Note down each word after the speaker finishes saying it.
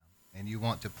and you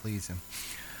want to please him.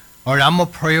 All right, I'm going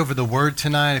to pray over the word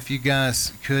tonight. If you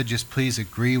guys could just please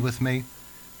agree with me,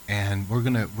 and we're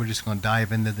just going to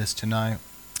dive into this tonight.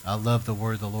 I love the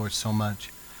word of the Lord so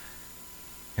much.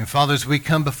 And Father, as we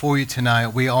come before you tonight,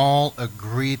 we all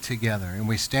agree together, and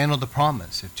we stand on the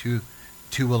promise. If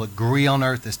two will agree on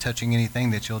earth as touching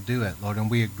anything, that you'll do it, Lord. And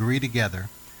we agree together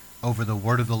over the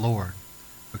word of the Lord,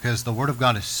 because the word of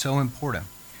God is so important.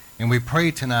 And we pray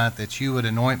tonight that you would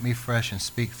anoint me fresh and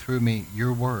speak through me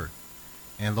your word.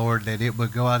 And Lord, that it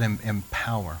would go out in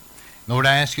power. Lord,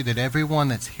 I ask you that everyone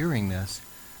that's hearing this,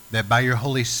 that by your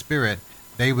Holy Spirit,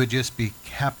 they would just be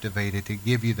captivated to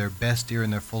give you their best ear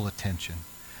and their full attention.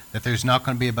 That there's not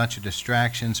going to be a bunch of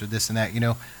distractions or this and that,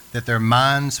 that their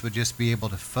minds would just be able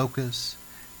to focus,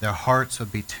 their hearts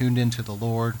would be tuned into the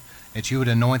Lord, that you would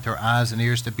anoint their eyes and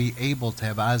ears to be able to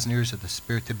have eyes and ears of the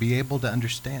Spirit, to be able to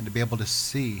understand, to be able to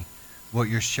see what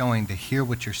you're showing, to hear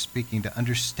what you're speaking, to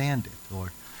understand it,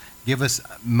 Lord. Give us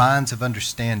minds of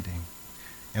understanding.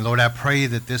 And Lord, I pray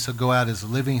that this will go out as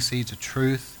living seeds of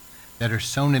truth that are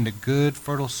sown into good,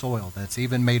 fertile soil that's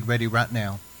even made ready right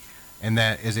now. And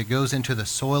that as it goes into the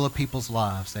soil of people's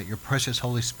lives, that your precious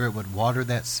Holy Spirit would water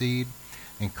that seed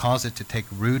and cause it to take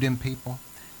root in people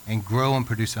and grow and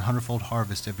produce a hundredfold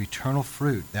harvest of eternal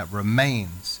fruit that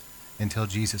remains until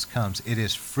Jesus comes. It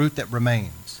is fruit that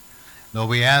remains. Lord,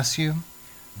 we ask you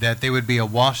that there would be a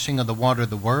washing of the water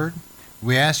of the word.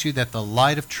 We ask you that the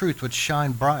light of truth would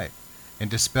shine bright and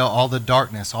dispel all the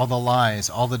darkness, all the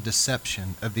lies, all the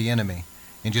deception of the enemy,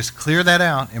 and just clear that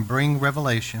out and bring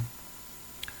revelation.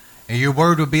 And your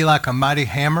word would be like a mighty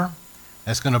hammer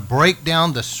that's going to break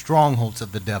down the strongholds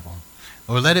of the devil.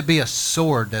 Or let it be a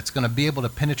sword that's going to be able to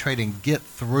penetrate and get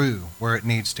through where it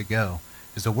needs to go.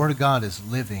 Because the word of God is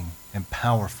living and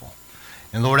powerful.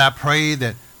 And Lord, I pray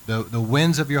that the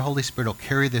winds of your Holy Spirit will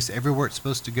carry this everywhere it's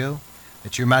supposed to go.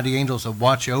 That your mighty angels will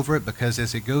watch over it, because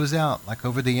as it goes out, like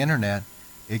over the internet,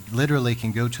 it literally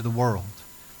can go to the world.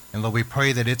 And Lord, we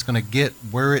pray that it's going to get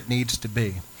where it needs to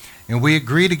be. And we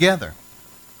agree together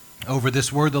over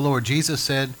this word of the Lord. Jesus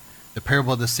said, the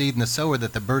parable of the seed and the sower,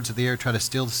 that the birds of the air try to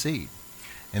steal the seed.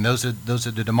 And those are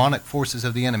the demonic forces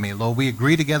of the enemy. Lord, we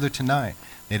agree together tonight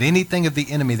that anything of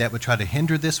the enemy that would try to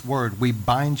hinder this word, we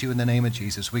bind you in the name of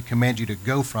Jesus. We command you to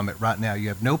go from it right now. You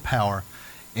have no power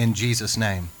in Jesus'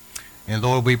 name. And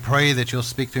Lord, we pray that you'll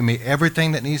speak through me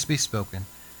everything that needs to be spoken,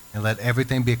 and let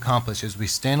everything be accomplished as we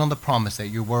stand on the promise that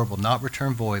your word will not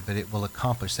return void, but it will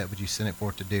accomplish that which you sent it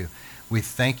forth to do. We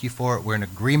thank you for it. We're in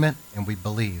agreement, and we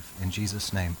believe. In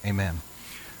Jesus' name, amen.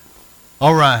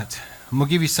 All right. I'm going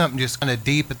to give you something just kind of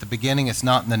deep at the beginning. It's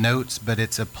not in the notes, but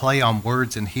it's a play on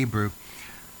words in Hebrew.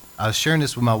 I was sharing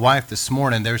this with my wife this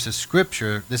morning. There's a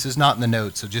scripture. This is not in the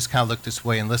notes, so just kind of look this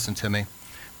way and listen to me.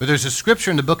 But there's a scripture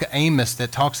in the book of Amos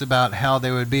that talks about how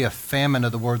there would be a famine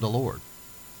of the word of the Lord.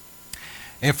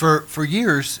 And for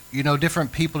years,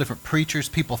 different people, different preachers,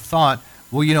 people thought,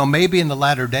 well, maybe in the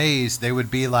latter days there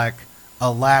would be like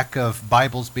a lack of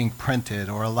Bibles being printed,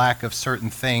 or a lack of certain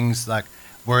things, like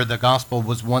where the gospel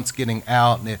was once getting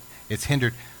out and it's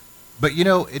hindered. But,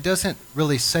 it doesn't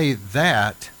really say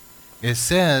that. It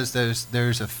says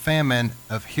there's a famine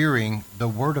of hearing the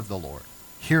word of the Lord.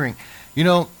 Hearing.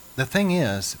 The thing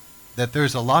is that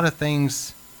there's a lot of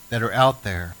things that are out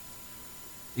there,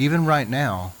 even right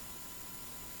now,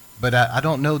 but I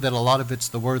don't know that a lot of it's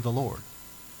the word of the Lord.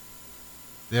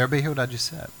 Did everybody hear what I just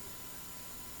said?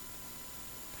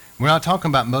 We're not talking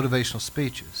about motivational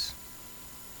speeches.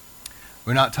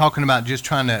 We're not talking about just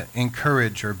trying to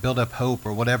encourage or build up hope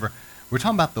or whatever. We're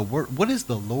talking about the word. What is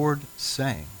the Lord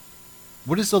saying?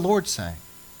 What is the Lord saying?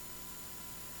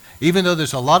 Even though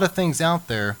there's a lot of things out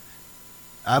there,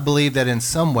 I believe that in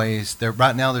some ways,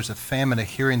 right now there's a famine of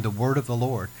hearing the word of the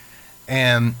Lord.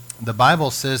 And the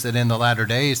Bible says that in the latter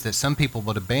days that some people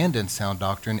would abandon sound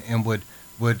doctrine and would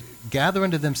gather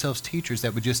unto themselves teachers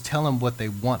that would just tell them what they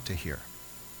want to hear.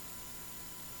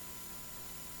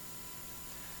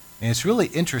 And it's really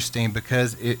interesting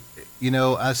because,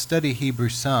 I study Hebrew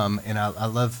some, and I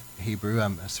love Hebrew.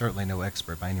 I'm certainly no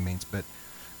expert by any means, but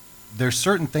there's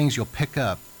certain things you'll pick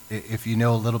up if you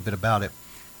know a little bit about it.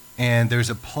 And there's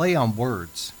a play on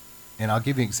words. And I'll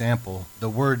give you an example. The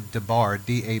word dabar,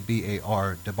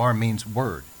 D-A-B-A-R, dabar means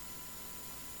word.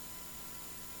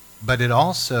 But it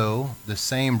also, the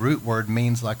same root word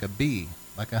means like a bee,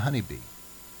 like a honeybee.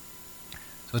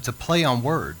 So it's a play on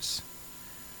words.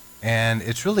 And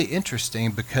it's really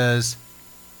interesting because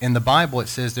in the Bible it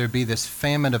says there'd be this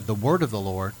famine of the word of the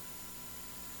Lord.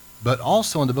 But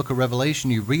also in the book of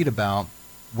Revelation you read about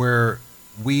where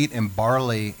wheat and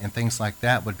barley and things like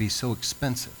that would be so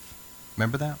expensive.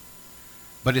 Remember that?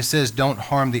 But it says don't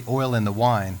harm the oil and the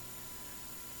wine.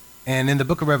 And in the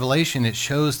book of Revelation, it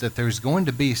shows that there's going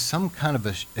to be some kind of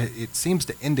it seems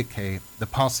to indicate the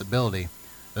possibility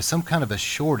of some kind of a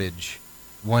shortage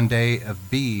one day of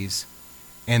bees,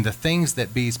 and the things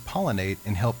that bees pollinate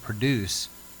and help produce,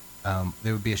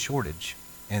 there would be a shortage.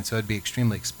 And so it'd be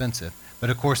extremely expensive. But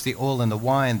of course, the oil and the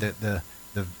wine, the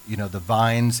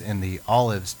vines and the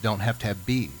olives don't have to have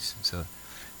bees.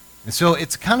 So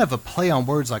it's kind of a play on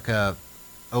words, like a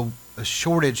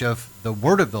shortage of the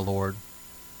word of the Lord,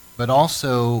 but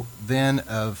also then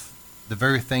of the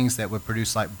very things that would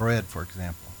produce, like bread, for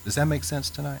example. Does that make sense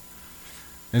tonight?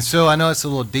 And so I know it's a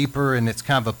little deeper, and it's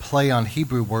kind of a play on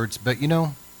Hebrew words, but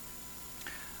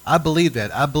I believe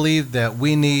that. I believe that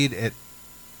we need, at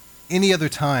any other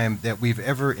time that we've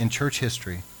ever in church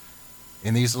history,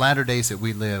 in these latter days that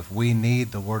we live, we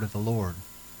need the word of the Lord.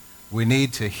 We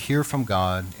need to hear from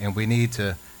God, and we need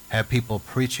to have people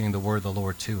preaching the word of the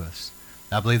Lord to us.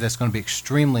 I believe that's going to be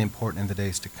extremely important in the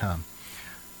days to come.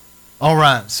 All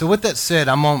right, so with that said,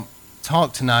 I'm going to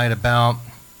talk tonight about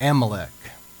Amalek.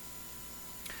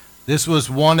 This was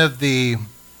one of the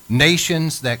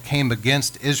nations that came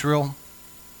against Israel,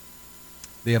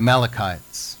 the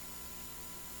Amalekites.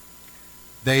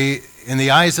 They, in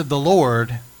the eyes of the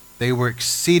Lord, they were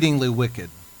exceedingly wicked.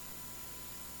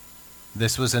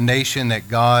 This was a nation that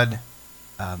God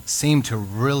seemed to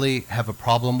really have a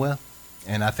problem with,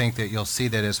 and I think that you'll see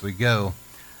that as we go.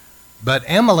 But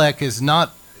Amalek is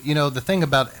not, the thing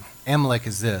about Amalek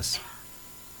is this.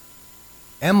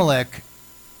 Amalek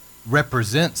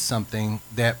represents something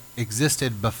that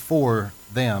existed before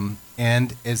them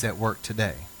and is at work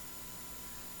today.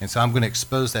 And so I'm going to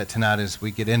expose that tonight as we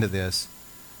get into this.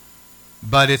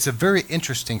 But it's a very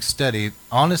interesting study.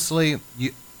 Honestly,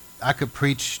 I could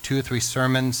preach 2 or 3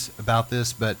 sermons about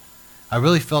this, but I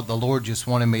really felt the Lord just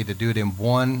wanted me to do it in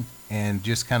one and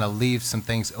just kind of leave some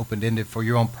things open-ended for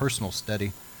your own personal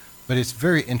study. But it's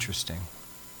very interesting.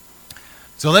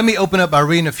 So let me open up by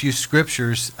reading a few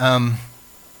scriptures.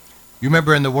 You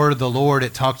remember in the word of the Lord,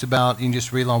 it talked about, you can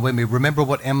just read along with me, remember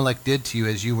what Amalek did to you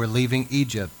as you were leaving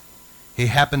Egypt. He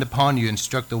happened upon you and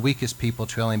struck the weakest people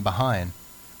trailing behind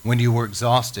when you were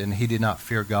exhausted, and he did not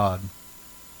fear God.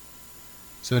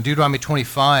 So in Deuteronomy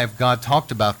 25, God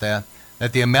talked about that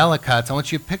the Amalekites, I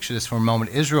want you to picture this for a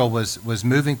moment. Israel was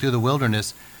moving through the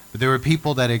wilderness, but there were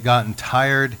people that had gotten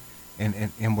tired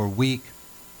and were weak,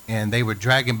 and they were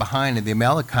dragging behind, and the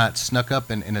Amalekites snuck up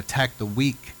and attacked the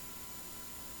weak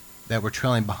that were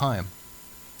trailing behind.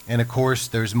 And of course,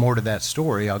 there's more to that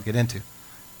story I'll get into.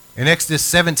 In Exodus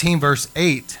 17, verse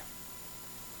 8,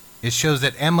 it shows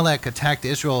that Amalek attacked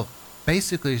Israel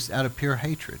basically out of pure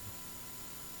hatred.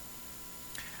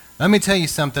 Let me tell you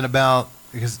something about,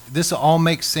 because this all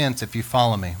makes sense if you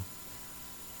follow me.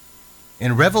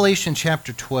 In Revelation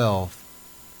chapter 12,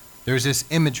 there's this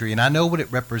imagery, and I know what it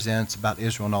represents about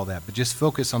Israel and all that, but just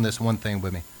focus on this one thing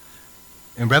with me.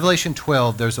 In Revelation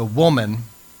 12, there's a woman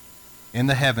in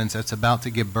the heavens that's about to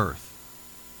give birth.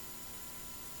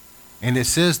 And it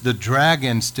says the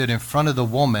dragon stood in front of the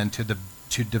woman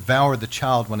to devour the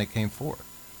child when it came forth.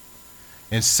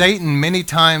 And Satan many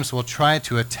times will try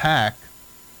to attack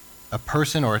a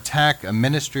person or attack a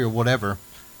ministry or whatever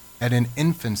at an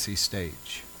infancy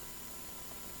stage.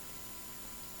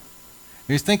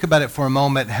 You just think about it for a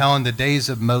moment, how in the days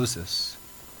of Moses,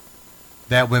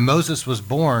 that when Moses was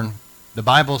born, the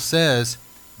Bible says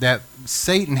that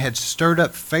Satan had stirred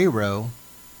up Pharaoh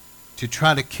to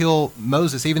try to kill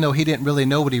Moses, even though he didn't really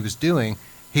know what he was doing.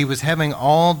 He was having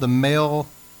all the male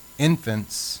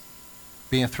infants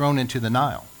being thrown into the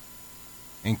Nile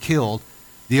and killed.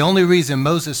 The only reason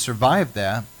Moses survived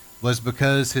that was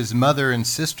because his mother and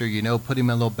sister, put him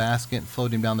in a little basket and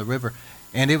floated him down the river.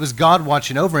 And it was God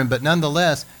watching over him, but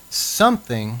nonetheless,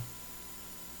 Satan,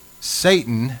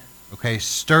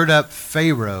 stirred up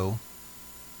Pharaoh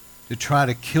to try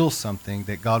to kill something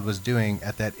that God was doing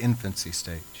at that infancy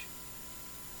stage.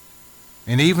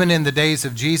 And even in the days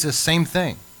of Jesus, same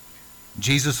thing.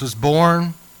 Jesus was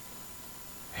born.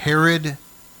 Herod,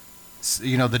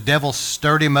 the devil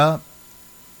stirred him up,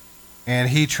 and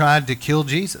he tried to kill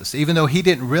Jesus, even though he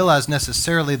didn't realize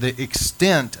necessarily the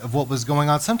extent of what was going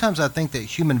on. Sometimes I think that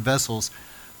human vessels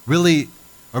really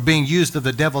are being used of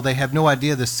the devil. They have no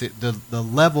idea the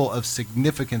level of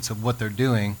significance of what they're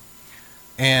doing.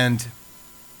 And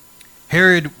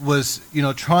Herod was,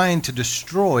 trying to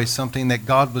destroy something that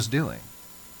God was doing.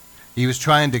 He was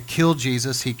trying to kill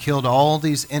Jesus. He killed all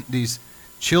these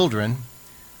children,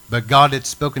 but God had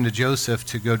spoken to Joseph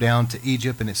to go down to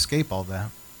Egypt and escape all that.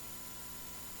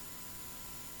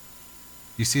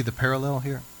 You see the parallel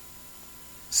here?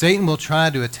 Satan will try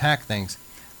to attack things.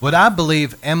 What I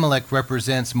believe Amalek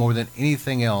represents more than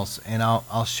anything else, and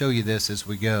I'll show you this as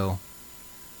we go,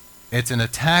 it's an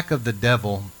attack of the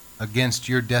devil against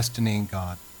your destiny in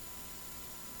God.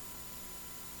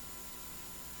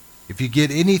 If you get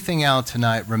anything out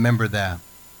tonight, remember that.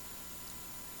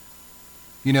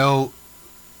 You know,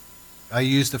 I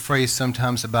use the phrase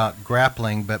sometimes about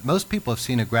grappling, but most people have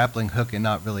seen a grappling hook and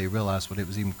not really realize what it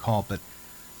was even called. But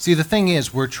see, the thing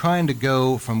is, we're trying to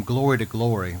go from glory to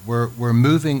glory. We're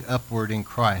moving upward in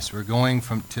Christ. We're going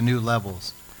to new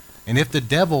levels. And if the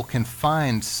devil can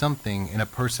find something in a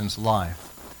person's life,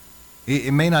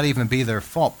 it may not even be their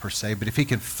fault per se, but if he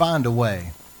can find a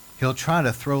way, he'll try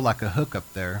to throw like a hook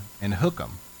up there and hook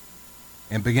them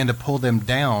and begin to pull them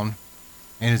down,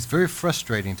 and it's very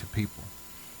frustrating to people.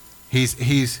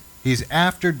 He's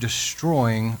after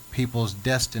destroying people's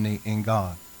destiny in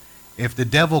God. If the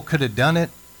devil could have done it,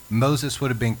 Moses would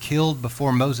have been killed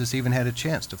before Moses even had a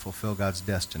chance to fulfill God's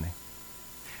destiny.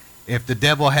 If the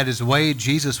devil had his way,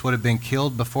 Jesus would have been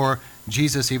killed before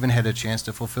Jesus even had a chance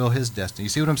to fulfill his destiny. You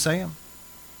see what I'm saying?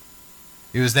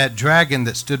 It was that dragon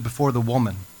that stood before the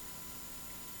woman.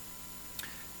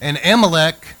 And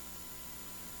Amalek,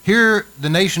 here the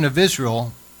nation of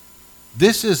Israel,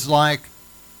 this is like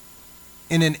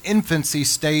in an infancy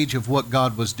stage of what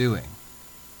God was doing.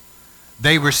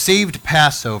 They received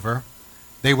Passover.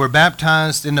 They were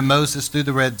baptized into Moses through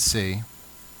the Red Sea.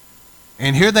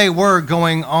 And here they were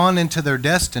going on into their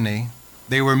destiny.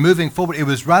 They were moving forward. It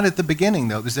was right at the beginning,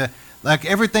 though. It was like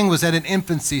everything was at an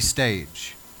infancy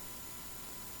stage.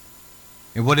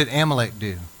 And what did Amalek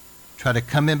do? Try to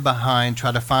come in behind,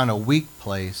 try to find a weak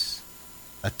place,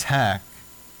 attack.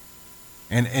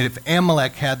 And if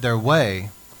Amalek had their way,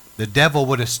 the devil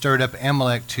would have stirred up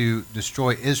Amalek to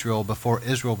destroy Israel before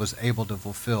Israel was able to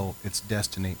fulfill its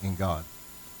destiny in God.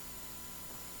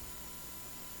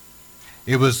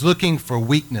 It was looking for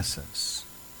weaknesses.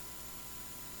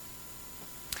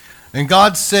 And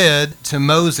God said to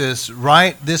Moses,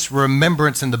 write this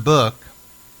remembrance in the book,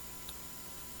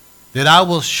 that I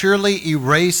will surely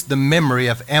erase the memory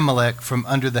of Amalek from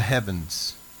under the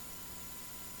heavens.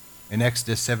 In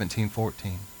Exodus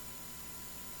 17:14.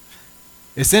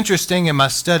 It's interesting in my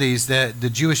studies that the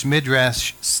Jewish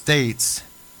Midrash states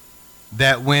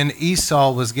that when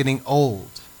Esau was getting old,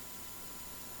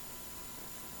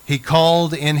 he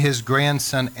called in his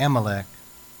grandson Amalek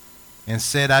and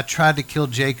said, I tried to kill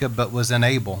Jacob but was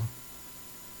unable.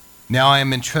 Now I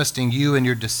am entrusting you and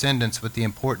your descendants with the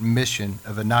important mission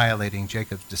of annihilating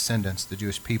Jacob's descendants, the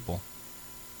Jewish people.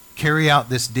 Carry out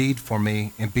this deed for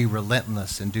me and be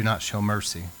relentless and do not show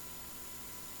mercy.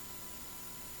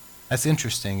 That's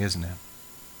interesting, isn't it?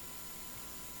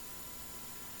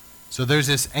 So there's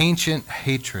this ancient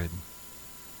hatred.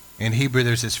 In Hebrew,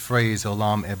 there's this phrase,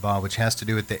 olam eba, which has to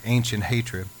do with the ancient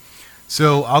hatred.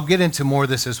 So I'll get into more of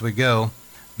this as we go.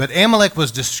 But Amalek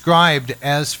was described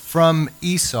as from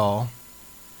Esau,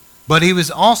 but he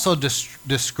was also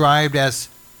described as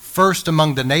first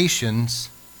among the nations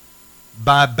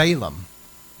by Balaam.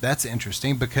 That's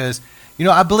interesting because,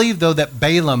 I believe, though, that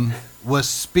Balaam was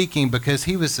speaking because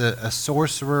he was a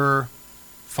sorcerer,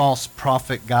 false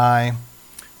prophet guy.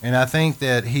 And I think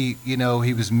that he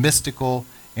was mystical.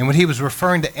 And when he was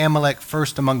referring to Amalek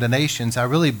first among the nations, I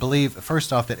really believe,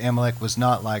 first off, that Amalek was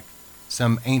not like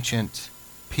some ancient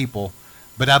people,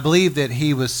 but I believe that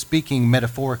he was speaking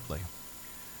metaphorically.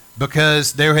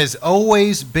 Because there has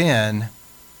always been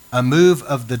a move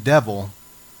of the devil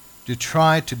to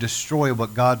try to destroy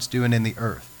what God's doing in the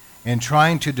earth and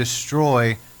trying to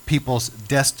destroy people's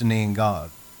destiny in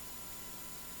God.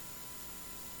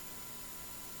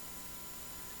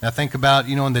 Now think about,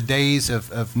 in the days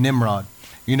of Nimrod.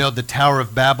 The Tower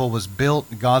of Babel was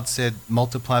built. God said,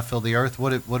 multiply, fill the earth.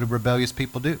 What did rebellious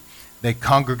people do? They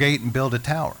congregate and build a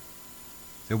tower.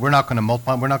 So we're not going to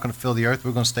multiply. We're not going to fill the earth.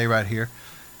 We're going to stay right here.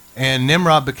 And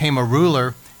Nimrod became a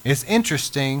ruler. It's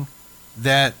interesting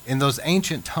that in those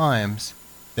ancient times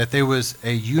that there was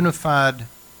a unified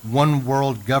one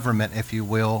world government, if you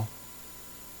will,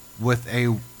 with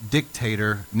a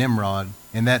dictator, Nimrod,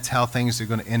 and that's how things are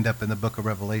going to end up in the book of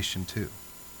Revelation too.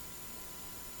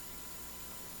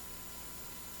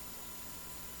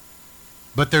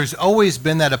 But there's always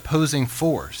been that opposing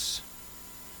force.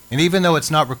 And even though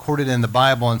it's not recorded in the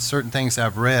Bible and certain things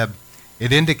I've read,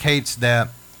 it indicates that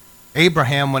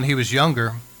Abraham, when he was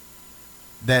younger,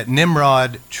 that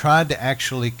Nimrod tried to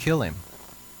actually kill him,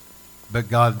 but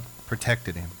God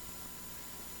protected him.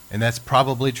 And that's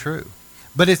probably true.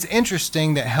 But it's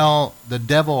interesting that how the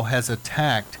devil has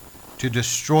attacked to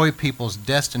destroy people's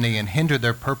destiny and hinder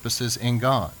their purposes in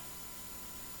God.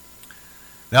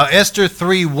 Now, Esther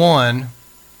 3:1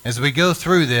 As we go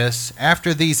through this,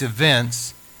 after these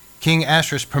events, King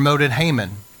Ahasuerus promoted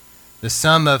Haman, the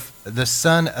son of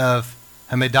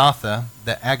Hammedatha,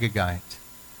 the Agagite.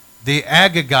 The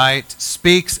Agagite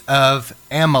speaks of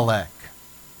Amalek.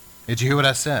 Did you hear what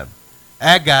I said?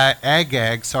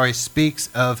 Agag speaks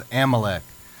of Amalek.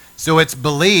 So it's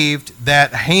believed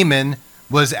that Haman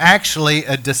was actually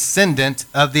a descendant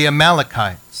of the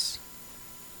Amalekites.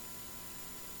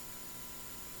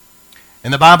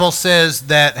 And the Bible says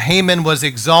that Haman was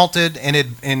exalted, and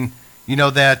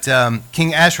that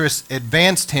King Ahasuerus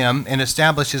advanced him and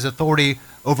established his authority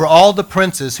over all the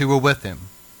princes who were with him.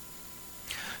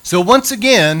 So once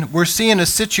again, we're seeing a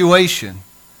situation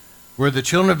where the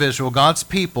children of Israel, God's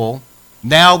people,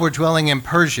 now were dwelling in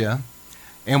Persia,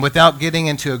 and without getting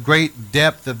into a great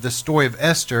depth of the story of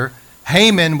Esther,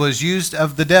 Haman was used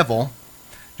of the devil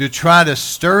to try to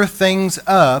stir things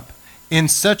up in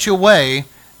such a way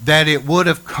that it would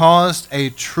have caused a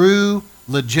true,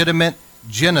 legitimate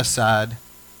genocide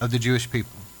of the Jewish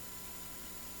people.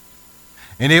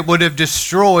 And it would have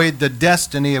destroyed the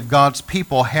destiny of God's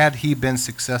people had he been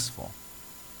successful.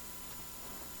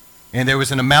 And there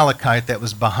was an Amalekite that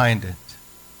was behind it.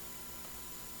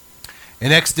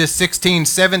 In Exodus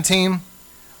 16:17,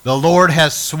 the Lord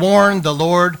has sworn the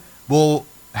Lord will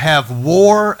have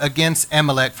war against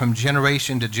Amalek from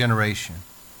generation to generation.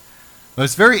 Well,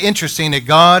 it's very interesting that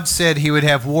God said he would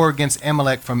have war against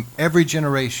Amalek from every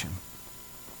generation,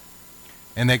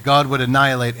 and that God would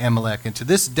annihilate Amalek. And to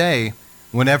this day,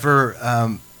 whenever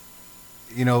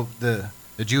the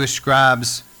Jewish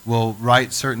scribes will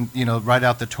write write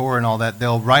out the Torah and all that,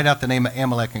 they'll write out the name of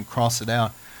Amalek and cross it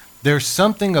out. There's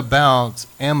something about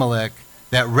Amalek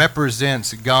that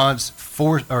represents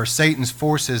Satan's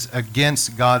forces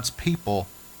against God's people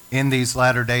in these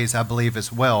latter days, I believe,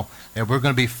 as well. And we're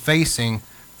going to be facing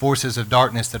forces of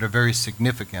darkness that are very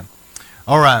significant.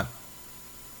 All right.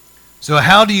 So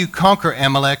how do you conquer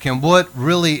Amalek, and what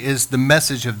really is the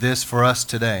message of this for us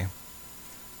today?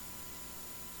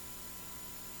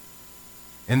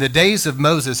 In the days of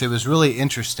Moses, it was really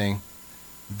interesting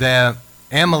that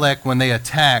Amalek, when they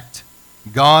attacked,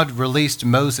 God released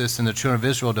Moses and the children of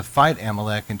Israel to fight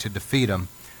Amalek and to defeat him.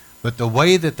 But the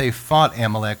way that they fought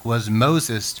Amalek was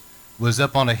Moses was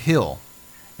up on a hill.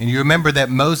 And you remember that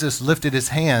Moses lifted his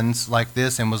hands like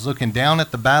this and was looking down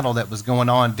at the battle that was going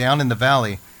on down in the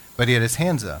valley, but he had his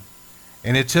hands up.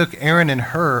 And it took Aaron and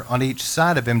Hur on each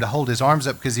side of him to hold his arms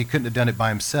up because he couldn't have done it by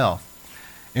himself.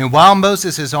 And while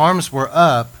Moses' arms were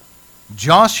up,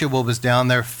 Joshua was down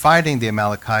there fighting the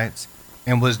Amalekites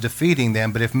and was defeating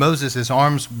them. But if Moses'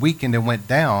 arms weakened and went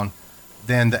down,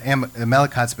 then the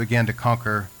Amalekites began to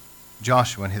conquer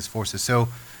Joshua and his forces. So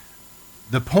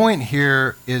the point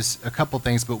here is a couple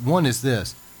things, but one is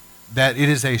this, that it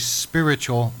is a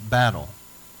spiritual battle.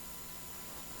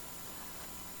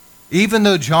 Even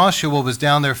though Joshua was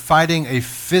down there fighting a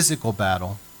physical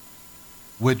battle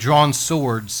with drawn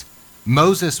swords,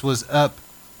 Moses was up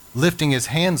lifting his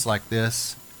hands like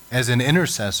this as an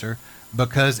intercessor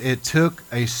because it took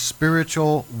a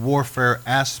spiritual warfare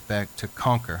aspect to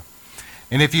conquer.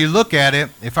 And if you look at it,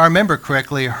 if I remember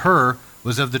correctly, Hur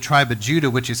was of the tribe of Judah,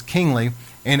 which is kingly,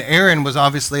 and Aaron was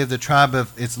obviously of the tribe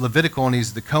of, it's Levitical, and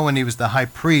he's the Cohen, he was the high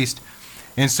priest.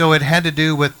 And so it had to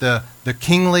do with the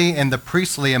kingly and the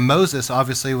priestly, and Moses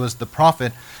obviously was the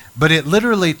prophet, but it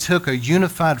literally took a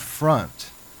unified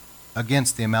front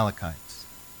against the Amalekites.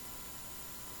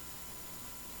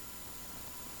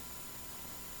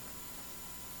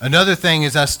 Another thing,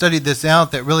 as I studied this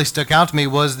out, that really stuck out to me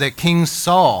was that King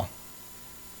Saul.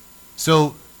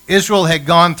 So Israel had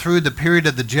gone through the period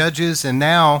of the judges, and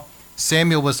now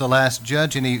Samuel was the last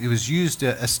judge, and he was used to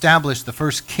establish the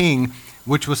first king,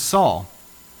 which was Saul.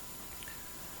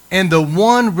 And the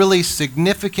one really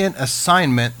significant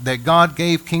assignment that God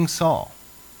gave King Saul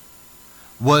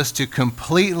was to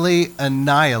completely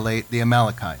annihilate the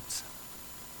Amalekites.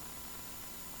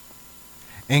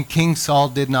 And King Saul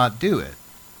did not do it.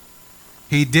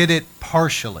 He did it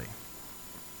partially.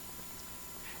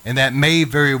 And that may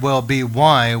very well be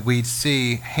why we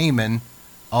see Haman,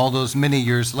 all those many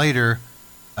years later,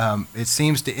 it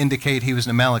seems to indicate he was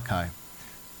an Amalekite.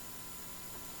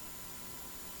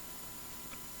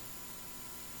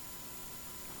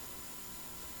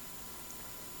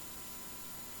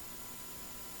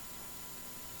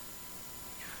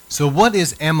 So what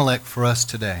is Amalek for us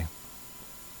today?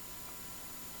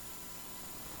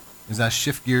 As I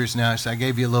shift gears now, so I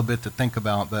gave you a little bit to think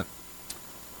about, but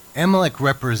Amalek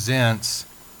represents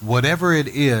whatever it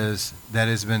is that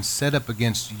has been set up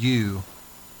against you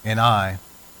and I,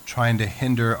 trying to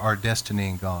hinder our destiny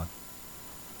in God.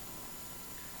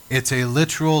 It's a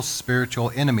literal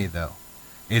spiritual enemy, though.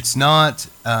 It's not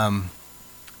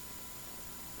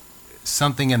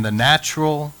something in the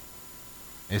natural.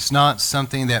 It's not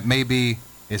something that maybe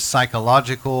is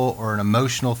psychological or an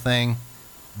emotional thing.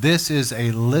 This is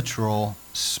a literal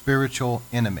spiritual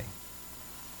enemy,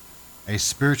 a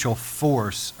spiritual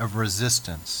force of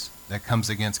resistance that comes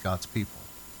against God's people.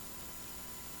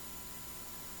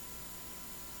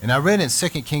 And I read in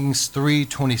 2 Kings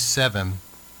 3:27,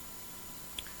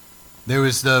 there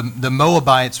was the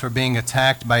Moabites were being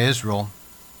attacked by Israel,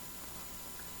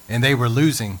 and they were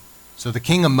losing. So the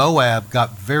king of Moab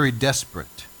got very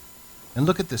desperate. And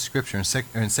look at this scripture in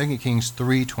 2 Kings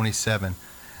 3:27.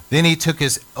 Then he took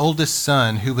his oldest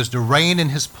son, who was to reign in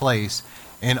his place,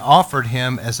 and offered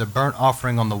him as a burnt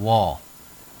offering on the wall.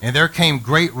 And there came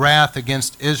great wrath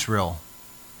against Israel.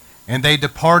 And they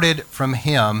departed from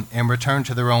him and returned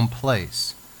to their own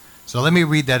place. So let me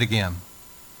read that again.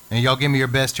 And y'all give me your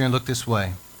best here and look this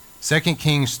way. 2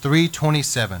 Kings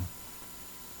 3:27.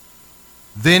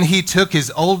 Then he took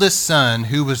his oldest son,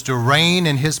 who was to reign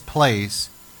in his place,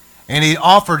 and he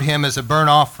offered him as a burnt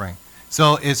offering.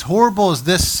 So as horrible as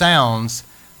this sounds,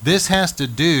 this has to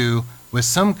do with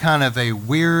some kind of a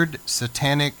weird,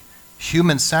 satanic,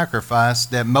 human sacrifice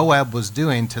that Moab was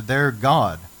doing to their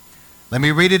God. Let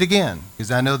me read it again,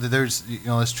 because I know that there's,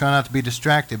 let's try not to be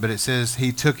distracted, but it says,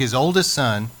 he took his oldest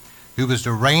son, who was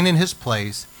to reign in his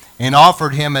place, and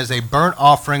offered him as a burnt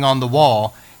offering on the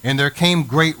wall, and there came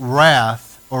great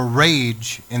wrath or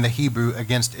rage in the Hebrew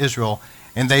against Israel,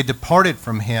 and they departed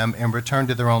from him and returned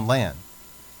to their own land.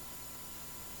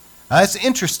 Now, it's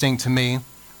interesting to me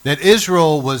that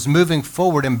Israel was moving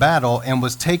forward in battle and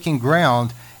was taking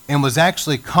ground and was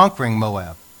actually conquering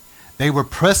Moab. They were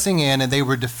pressing in and they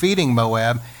were defeating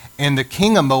Moab, and the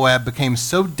king of Moab became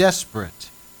so desperate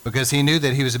because he knew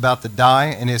that he was about to die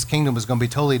and his kingdom was going to be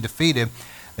totally defeated,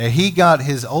 that he got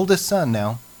his oldest son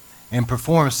now and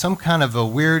performed some kind of a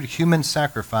weird human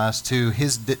sacrifice to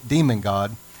his demon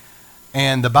god.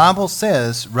 And the Bible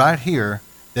says right here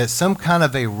that some kind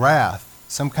of a wrath,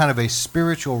 some kind of a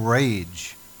spiritual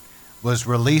rage was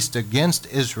released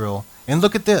against Israel. And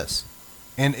look at this.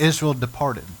 And Israel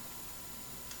departed.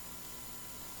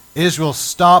 Israel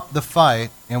stopped the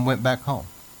fight and went back home.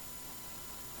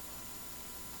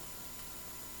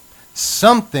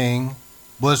 Something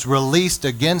was released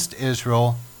against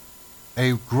Israel,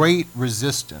 a great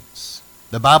resistance.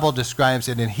 The Bible describes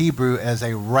it in Hebrew as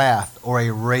a wrath or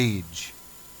a rage.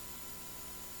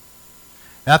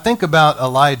 Now think about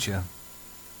Elijah.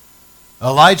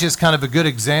 Elijah is kind of a good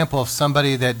example of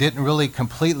somebody that didn't really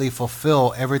completely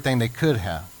fulfill everything they could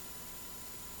have.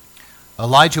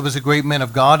 Elijah was a great man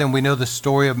of God, and we know the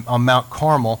story on Mount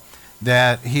Carmel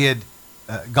that he had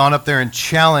gone up there and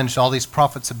challenged all these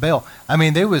prophets of Baal. I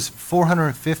mean, there was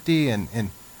 450, and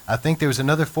I think there was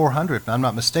another 400, if I'm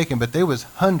not mistaken, but there was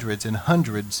hundreds and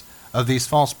hundreds of these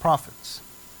false prophets.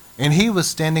 And he was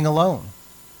standing alone.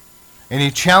 And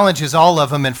he challenges all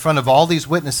of them in front of all these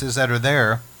witnesses that are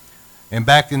there. And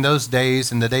back in those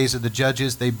days, in the days of the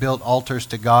judges, they built altars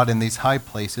to God in these high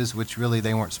places, which really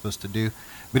they weren't supposed to do.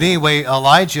 But anyway,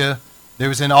 Elijah, there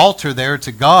was an altar there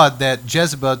to God that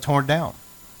Jezebel torn down.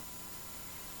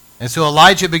 And so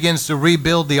Elijah begins to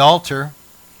rebuild the altar,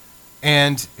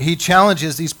 and he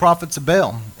challenges these prophets of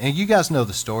Baal. And you guys know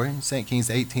the story in 2 Kings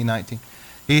 18:19.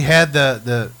 He had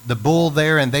the bull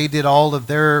there, and they did all of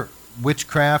their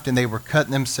witchcraft, and they were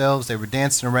cutting themselves, they were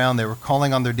dancing around, they were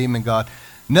calling on their demon god.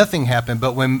 Nothing happened,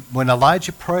 but when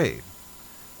Elijah prayed,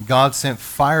 God sent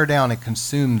fire down and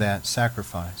consumed that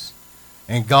sacrifice.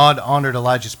 And God honored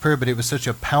Elijah's prayer, but it was such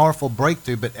a powerful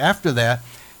breakthrough. But after that,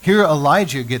 here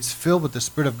Elijah gets filled with the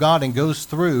Spirit of God and goes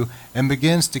through and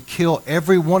begins to kill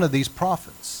every one of these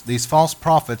prophets, these false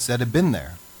prophets that had been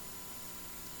there.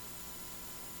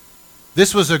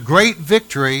 This was a great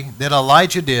victory that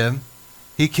Elijah did.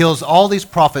 He kills all these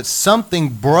prophets. Something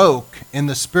broke in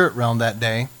the spirit realm that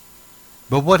day.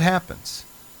 But what happens?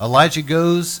 Elijah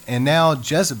goes, and now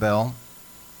Jezebel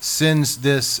sends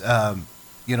this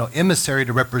emissary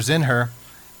to represent her.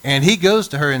 And he goes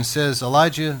to her and says,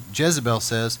 Elijah, Jezebel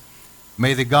says,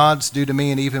 may the gods do to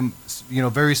me, and even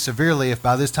very severely, if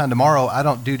by this time tomorrow I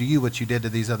don't do to you what you did to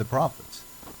these other prophets.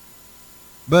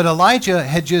 But Elijah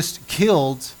had just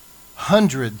killed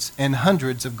hundreds and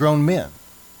hundreds of grown men.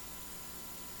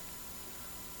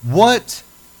 What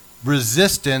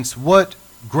resistance, what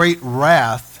great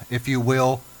wrath, if you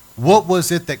will, what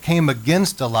was it that came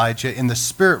against Elijah in the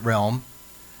spirit realm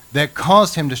that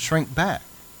caused him to shrink back?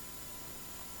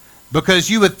 Because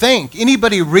you would think,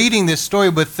 anybody reading this story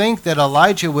would think that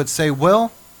Elijah would say,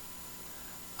 well,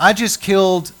 I just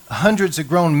killed hundreds of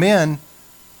grown men.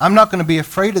 I'm not going to be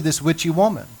afraid of this witchy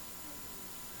woman.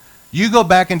 You go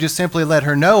back and just simply let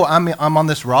her know, I'm on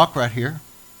this rock right here,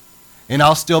 and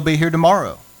I'll still be here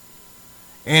tomorrow.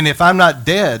 And if I'm not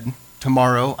dead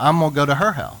tomorrow, I'm going to go to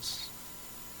her house.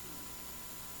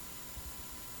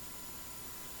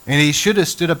 And he should have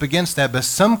stood up against that, but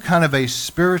some kind of a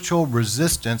spiritual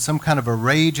resistance, some kind of a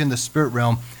rage in the spirit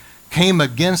realm came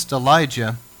against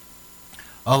Elijah.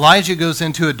 Elijah goes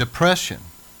into a depression.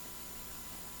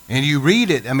 And you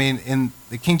read it, I mean, in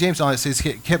the King James, it says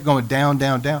he kept going down,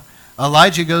 down, down.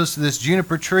 Elijah goes to this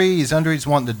juniper tree. He's under, he's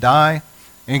wanting to die.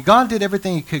 And God did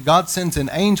everything he could. God sends an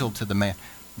angel to the man,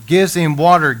 gives him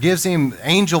water, gives him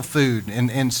angel food, and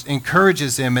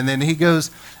encourages him. And then he goes,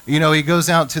 he goes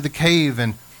out to the cave,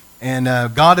 and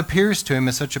God appears to him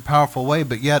in such a powerful way.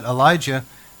 But yet Elijah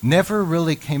never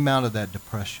really came out of that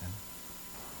depression.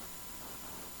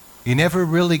 He never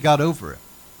really got over it.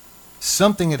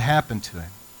 Something had happened to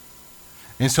him.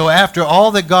 And so after all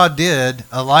that God did,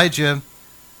 Elijah,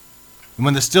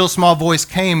 when the still small voice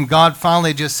came, God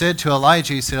finally just said to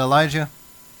Elijah, he said, Elijah,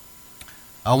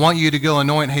 I want you to go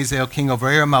anoint Hazael king over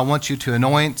Aram. I want you to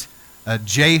anoint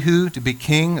Jehu to be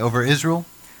king over Israel.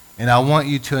 And I want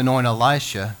you to anoint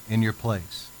Elisha in your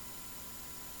place.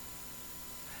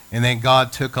 And then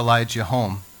God took Elijah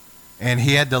home. And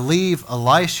he had to leave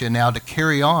Elisha now to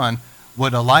carry on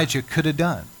what Elijah could have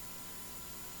done.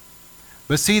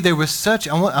 But see, there was such,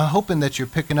 I'm hoping that you're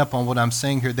picking up on what I'm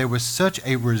saying here, there was such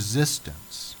a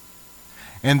resistance.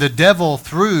 And the devil,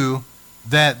 through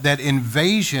that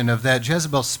invasion of that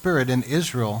Jezebel spirit in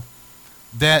Israel,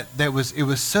 it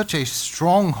was such a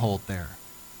stronghold there.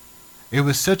 It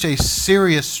was such a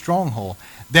serious stronghold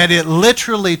that it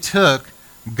literally took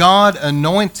God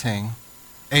anointing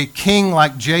a king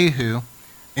like Jehu,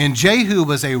 and Jehu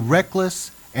was a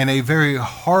reckless and a very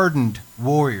hardened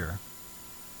warrior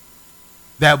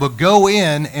that would go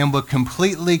in and would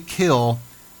completely kill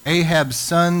Ahab's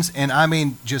sons, and I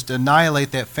mean just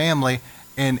annihilate that family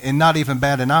and not even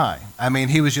bat an eye. I mean,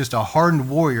 he was just a hardened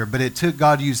warrior, but it took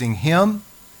God using him,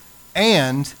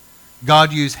 and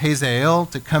God used Hazael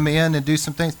to come in and do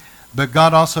some things, but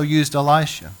God also used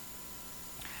Elisha.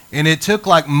 And it took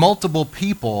like multiple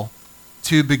people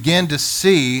to begin to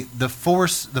see the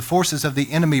forces of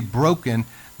the enemy broken,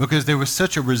 because there was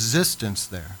such a resistance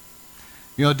there.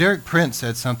 Derek Prince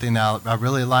said something I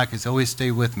really like. It's always stay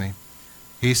with me.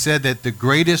 He said that the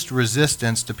greatest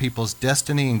resistance to people's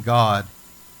destiny in God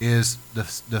is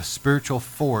the spiritual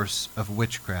force of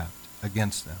witchcraft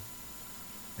against them.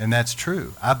 And that's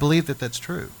true. I believe that that's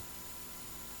true.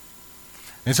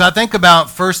 And so I think about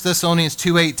 1 Thessalonians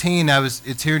 2:18.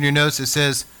 It's here in your notes. It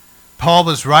says, Paul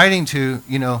was writing to,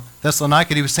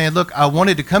 Thessalonica. He was saying, look, I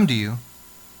wanted to come to you.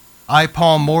 I,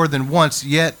 Paul, more than once,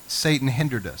 yet Satan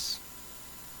hindered us.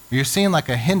 You're seeing like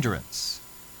a hindrance,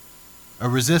 a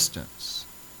resistance.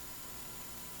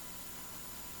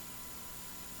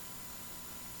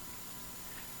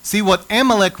 See, what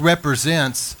Amalek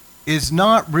represents is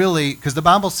not really, because the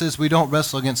Bible says we don't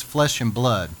wrestle against flesh and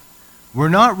blood. We're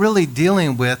not really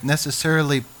dealing with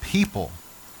necessarily people,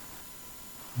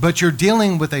 but you're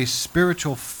dealing with a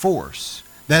spiritual force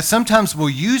that sometimes will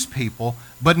use people,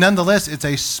 but nonetheless it's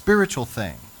a spiritual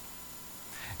thing.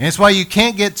 And it's why you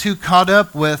can't get too caught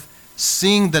up with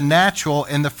seeing the natural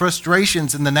and the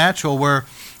frustrations in the natural, where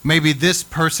maybe this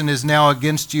person is now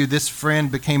against you, this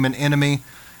friend became an enemy,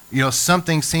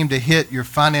 something seemed to hit your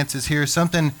finances here,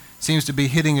 something seems to be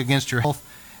hitting against your health,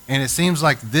 and it seems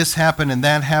like this happened and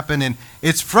that happened, and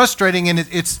it's frustrating, and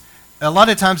it's a lot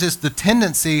of times it's the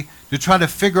tendency to try to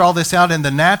figure all this out in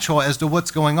the natural as to what's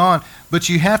going on, but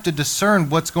you have to discern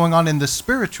what's going on in the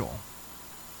spiritual.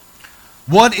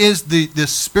 What is the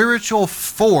spiritual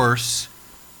force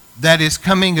that is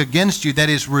coming against you, that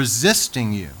is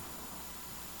resisting you?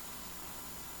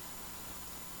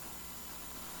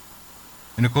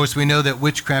 And of course we know that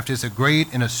witchcraft is a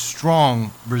great and a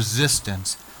strong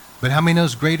resistance. But how many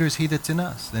knows greater is he that's in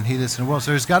us than he that's in the world?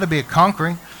 So there's got to be a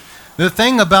conquering. The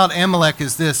thing about Amalek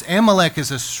is this. Amalek is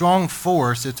a strong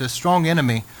force. It's a strong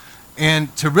enemy.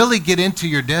 And to really get into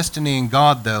your destiny in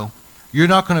God, though, you're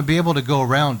not going to be able to go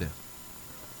around it.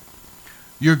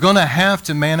 You're going to have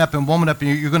to man up and woman up,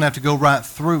 and you're going to have to go right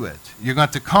through it. You're going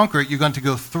to have to conquer it. You're going to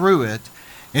go through it.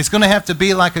 It's going to have to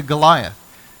be like a Goliath.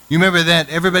 You remember that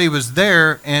everybody was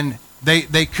there, and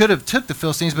they could have took the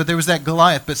Philistines, but there was that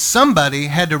Goliath. But somebody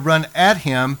had to run at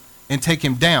him and take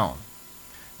him down.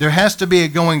 There has to be a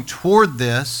going toward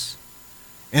this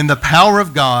in the power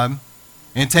of God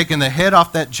and taking the head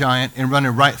off that giant and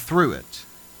running right through it.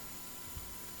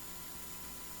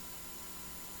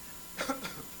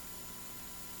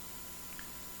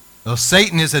 Well,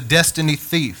 Satan is a destiny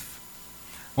thief.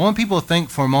 I want people to think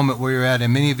for a moment where you're at,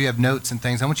 and many of you have notes and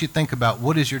things. I want you to think about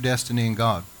what is your destiny in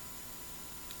God.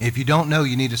 If you don't know,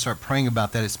 you need to start praying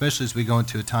about that, especially as we go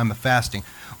into a time of fasting.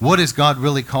 What has God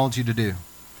really called you to do?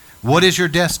 What is your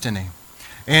destiny?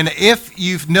 And if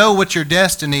you know what your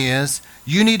destiny is,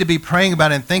 you need to be praying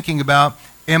about it and thinking about,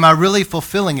 am I really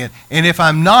fulfilling it? And if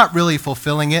I'm not really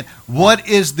fulfilling it, what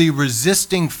is the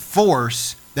resisting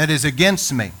force that is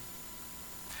against me?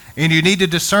 And you need to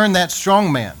discern that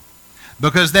strong man.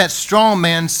 Because that strong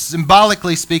man,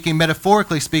 symbolically speaking,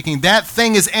 metaphorically speaking, that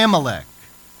thing is Amalek.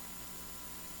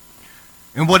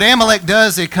 And what Amalek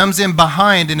does, it comes in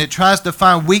behind and it tries to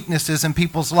find weaknesses in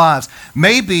people's lives.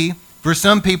 Maybe for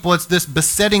some people it's this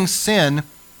besetting sin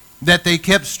that they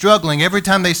kept struggling. Every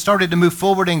time they started to move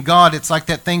forward in God, it's like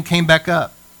that thing came back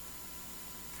up.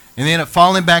 And they end up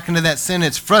falling back into that sin.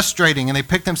 It's frustrating, and they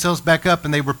pick themselves back up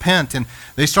and they repent and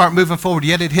they start moving forward,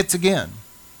 yet it hits again.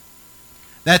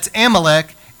 That's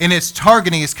Amalek, and it's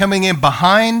targeting. It's coming in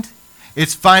behind.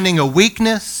 It's finding a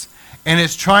weakness, and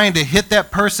it's trying to hit that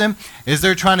person as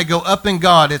they're trying to go up in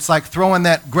God. It's like throwing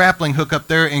that grappling hook up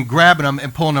there and grabbing them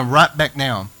and pulling them right back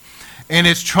down. And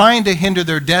it's trying to hinder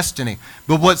their destiny.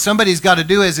 But what somebody's got to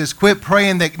do is quit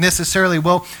praying that necessarily,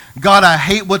 well, God, I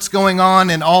hate what's going on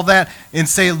and all that, and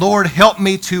say, Lord, help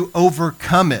me to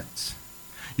overcome it.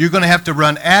 You're going to have to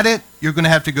run at it. You're going to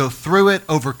have to go through it,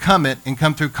 overcome it, and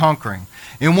come through conquering.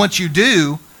 And once you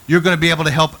do, you're going to be able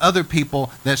to help other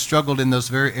people that struggled in those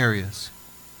very areas.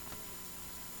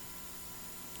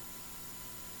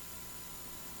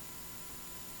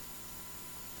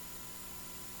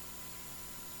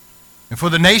 And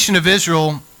for the nation of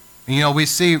Israel, we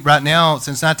see right now,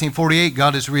 since 1948,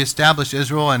 God has reestablished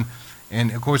Israel.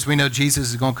 And of course, we know Jesus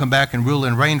is going to come back and rule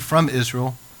and reign from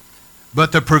Israel.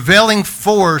 But the prevailing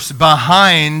force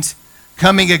behind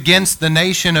coming against the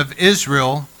nation of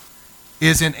Israel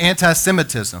is an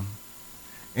anti-Semitism.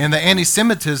 And the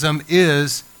anti-Semitism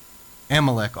is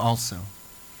Amalek also.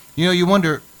 You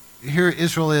wonder, here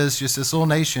Israel is just this little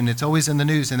nation. It's always in the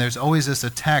news, and there's always this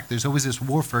attack. There's always this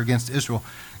warfare against Israel.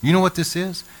 You know what this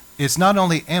is? It's not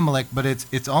only Amalek, but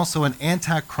it's also an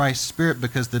antichrist spirit,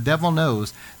 because the devil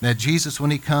knows that Jesus, when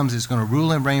he comes, is going to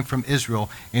rule and reign from Israel,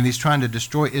 and he's trying to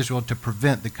destroy Israel to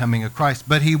prevent the coming of Christ.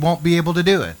 But he won't be able to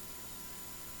do it.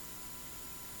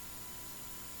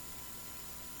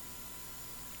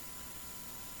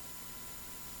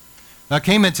 I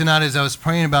came in tonight as I was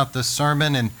praying about the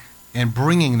sermon and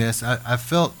bringing this. I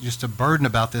felt just a burden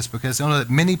about this, because I know that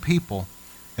many people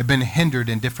have been hindered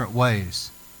in different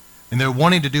ways. And they're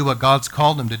wanting to do what God's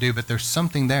called them to do, but there's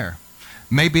something there.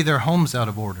 Maybe their home's out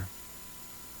of order.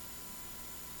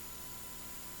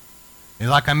 And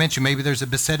like I mentioned, maybe there's a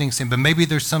besetting sin, but maybe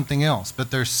there's something else.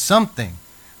 But there's something.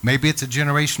 Maybe it's a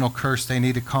generational curse they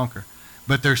need to conquer.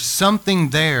 But there's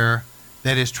something there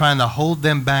that is trying to hold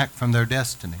them back from their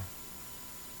destiny.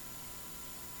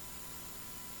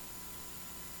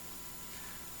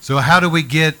 So how do we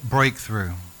get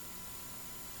breakthrough?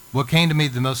 What came to me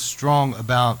the most strong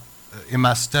about, in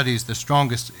my studies, the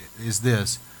strongest is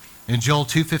this. In Joel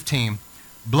 2:15,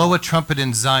 blow a trumpet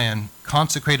in Zion,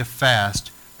 consecrate a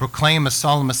fast, proclaim a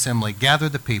solemn assembly, gather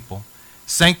the people,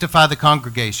 sanctify the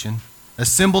congregation,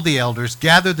 assemble the elders,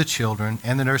 gather the children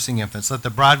and the nursing infants. Let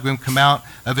the bridegroom come out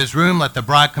of his room, let the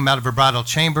bride come out of her bridal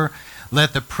chamber.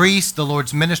 Let the priests, the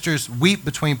Lord's ministers, weep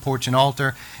between porch and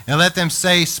altar, and let them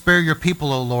say, spare your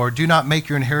people, O Lord. Do not make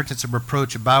your inheritance a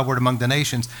reproach, a byword among the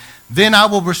nations. Then I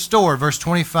will restore, verse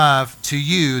 25, to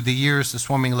you the years the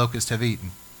swarming locusts have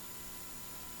eaten.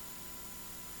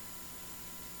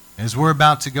 As we're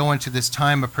about to go into this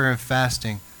time of prayer and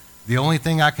fasting, the only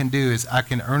thing I can do is I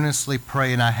can earnestly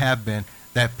pray, and I have been,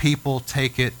 that people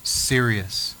take it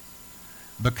serious.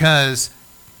 Because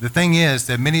the thing is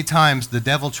that many times the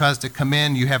devil tries to come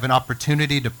in. You have an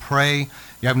opportunity to pray.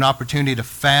 You have an opportunity to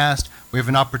fast. We have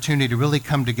an opportunity to really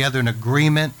come together in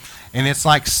agreement. And it's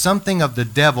like something of the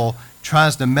devil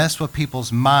tries to mess with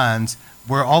people's minds,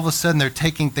 where all of a sudden they're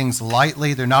taking things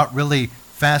lightly. They're not really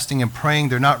fasting and praying.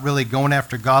 They're not really going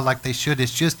after God like they should.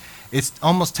 It's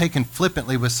almost taken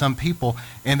flippantly with some people,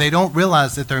 and they don't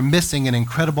realize that they're missing an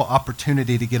incredible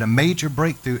opportunity to get a major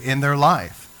breakthrough in their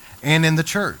life and in the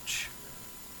church.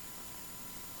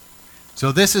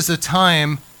 So this is a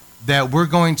time that we're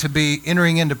going to be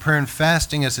entering into prayer and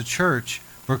fasting as a church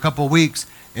for a couple of weeks.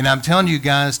 And I'm telling you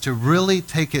guys to really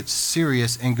take it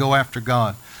serious and go after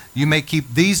God. You may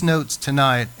keep these notes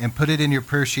tonight and put it in your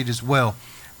prayer sheet as well.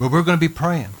 But we're going to be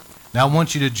praying. Now I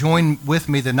want you to join with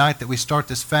me the night that we start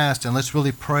this fast, and let's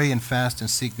really pray and fast and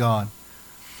seek God.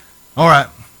 All right.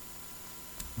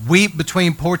 Weep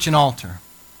between porch and altar.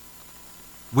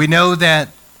 We know that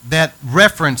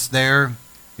reference there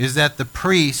is that the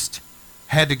priest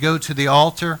had to go to the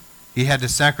altar. He had to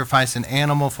sacrifice an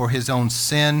animal for his own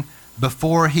sin.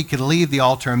 Before he could leave the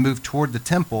altar and move toward the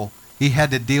temple, he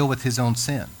had to deal with his own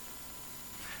sin.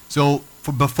 So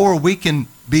before we can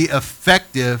be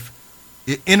effective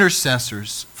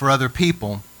intercessors for other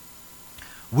people,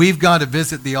 we've got to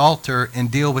visit the altar and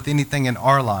deal with anything in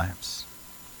our lives.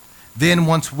 Then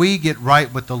once we get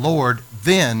right with the Lord,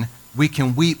 then we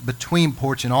can weep between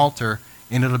porch and altar,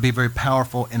 and it'll be very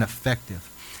powerful and effective.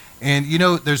 And you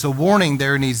know, there's a warning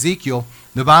there in Ezekiel.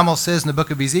 The Bible says in the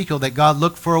book of Ezekiel that God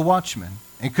looked for a watchman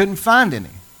and couldn't find any.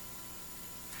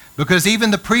 Because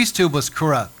even the priesthood was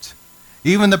corrupt.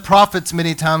 Even the prophets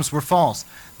many times were false.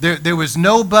 There was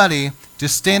nobody to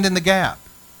stand in the gap.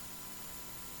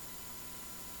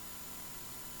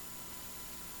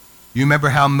 You remember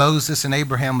how Moses and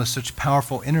Abraham were such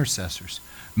powerful intercessors.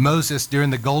 Moses, during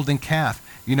the golden calf,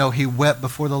 you know, he wept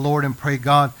before the Lord and prayed,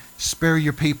 God, spare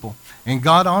your people. And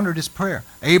God honored his prayer.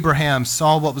 Abraham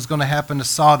saw what was going to happen to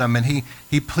Sodom, and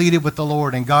he pleaded with the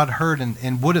Lord, and God heard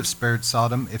and would have spared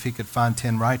Sodom if he could find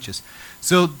 10 righteous.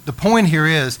 So the point here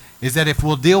is that if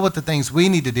we'll deal with the things we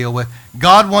need to deal with,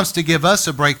 God wants to give us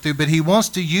a breakthrough, but he wants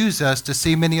to use us to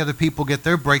see many other people get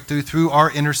their breakthrough through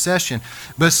our intercession.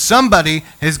 But somebody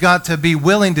has got to be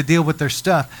willing to deal with their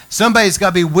stuff. Somebody's got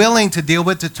to be willing to deal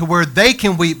with it to where they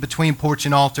can weep between porch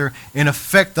and altar and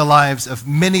affect the lives of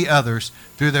many others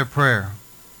through their prayer.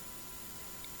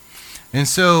 And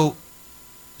so,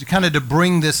 to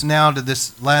bring this now to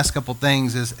this last couple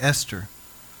things is Esther.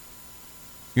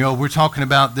 You know, we're talking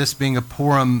about this being a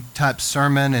Purim-type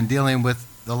sermon and dealing with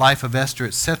the life of Esther,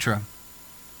 etc.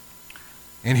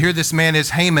 And here this man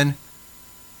is Haman,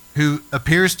 who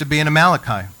appears to be an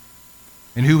Amalekite,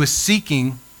 and who is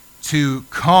seeking to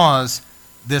cause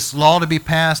this law to be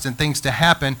passed and things to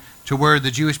happen to where the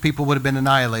Jewish people would have been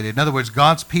annihilated. In other words,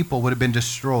 God's people would have been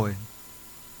destroyed.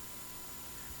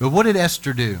 But what did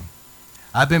Esther do?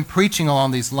 I've been preaching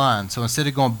along these lines, so instead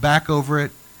of going back over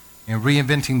it and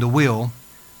reinventing the wheel,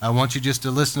 I want you just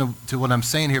to listen to what I'm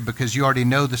saying here, because you already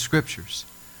know the scriptures.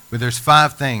 But there's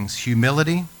 5 things: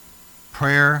 humility,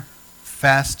 prayer,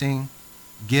 fasting,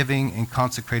 giving, and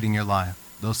consecrating your life.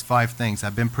 Those 5 things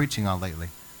I've been preaching on lately.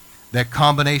 That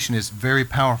combination is very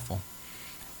powerful.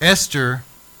 Esther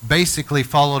basically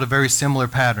followed a very similar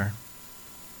pattern.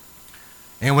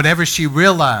 And whenever she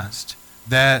realized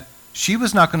that she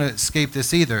was not going to escape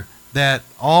this either, that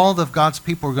all of God's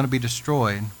people were going to be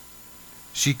destroyed,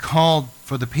 she called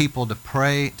for the people to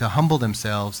pray, to humble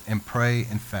themselves and pray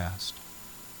and fast.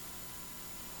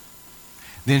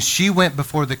 Then she went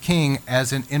before the king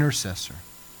as an intercessor.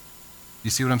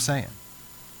 You see what I'm saying?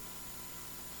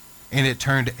 And it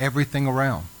turned everything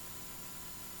around.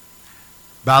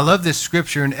 But I love this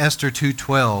scripture in Esther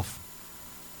 2:12.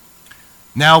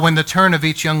 Now when the turn of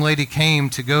each young lady came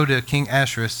to go to King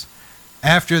Ahasuerus,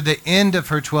 after the end of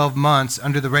her 12 months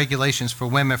under the regulations for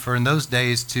women, for in those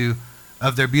days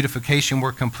of their beautification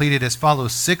were completed as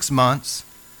follows: 6 months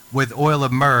with oil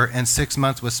of myrrh and 6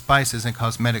 months with spices and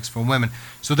cosmetics for women.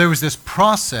 So there was this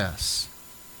process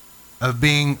of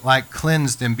being like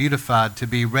cleansed and beautified to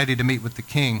be ready to meet with the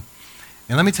king.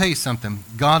 And let me tell you something.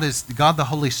 God the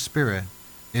Holy Spirit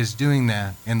is doing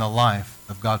that in the life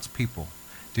of God's people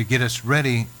to get us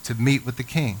ready to meet with the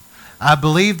king. I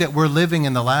believe that we're living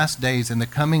in the last days and the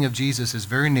coming of Jesus is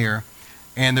very near,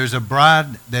 and there's a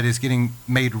bride that is getting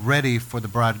made ready for the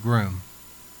bridegroom.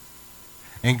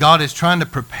 And God is trying to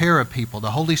prepare a people.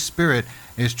 The Holy Spirit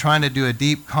is trying to do a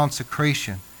deep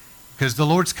consecration, because the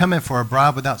Lord's coming for a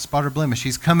bride without spot or blemish.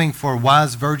 He's coming for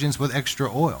wise virgins with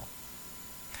extra oil.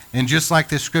 And just like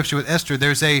this scripture with Esther,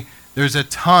 there's a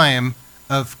time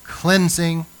of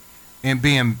cleansing and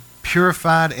being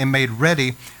purified and made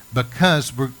ready,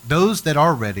 because those that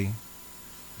are ready,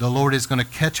 the Lord is going to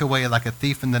catch away like a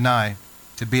thief in the night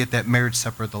to be at that marriage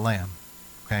supper of the Lamb.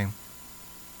 Okay?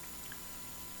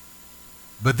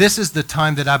 But this is the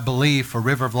time that I believe for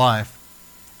River of Life,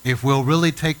 if we'll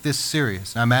really take this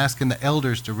serious. I'm asking the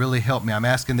elders to really help me. I'm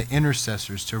asking the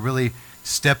intercessors to really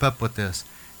step up with this.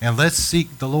 And let's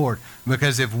seek the Lord.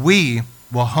 Because if we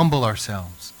will humble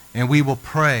ourselves, and we will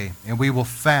pray, and we will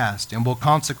fast, and we'll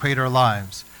consecrate our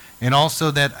lives, and also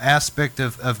that aspect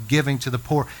of giving to the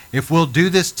poor, if we'll do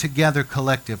this together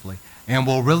collectively, and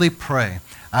we'll really pray,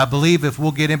 I believe if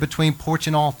we'll get in between porch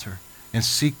and altar and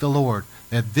seek the Lord,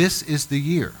 that this is the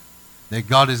year that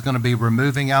God is going to be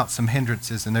removing out some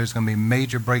hindrances, and there's going to be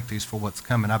major breakthroughs for what's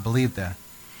coming. I believe that.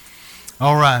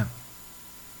 All right.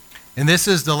 And this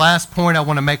is the last point I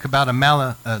want to make about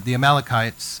the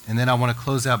Amalekites, and then I want to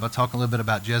close out by talking a little bit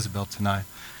about Jezebel tonight.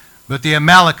 But the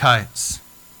Amalekites,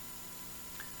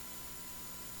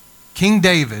 King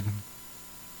David,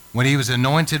 when he was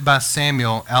anointed by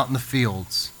Samuel out in the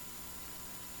fields,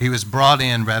 he was brought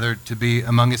in, rather, to be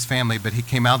among his family, but he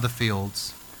came out of the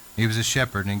fields. He was a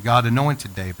shepherd, and God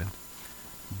anointed David.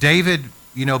 David,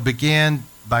 began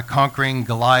by conquering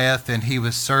Goliath, and he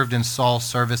was served in Saul's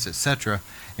service, etc.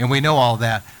 And we know all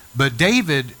that. But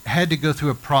David had to go through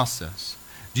a process.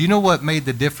 Do you know what made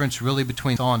the difference really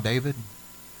between Saul and David?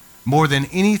 More than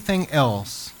anything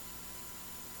else,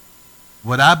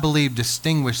 what I believe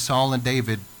distinguished Saul and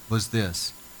David was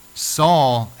this.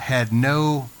 Saul had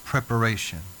no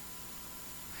preparation.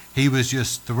 He was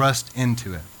just thrust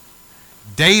into it.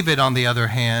 David, on the other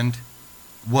hand,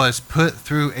 was put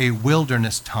through a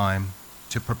wilderness time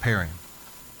to prepare him.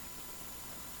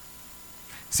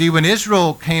 See, when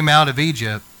Israel came out of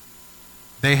Egypt,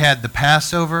 they had the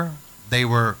Passover. They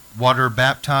were water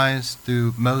baptized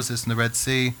through Moses in the Red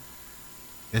Sea,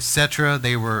 etc.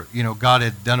 They were, God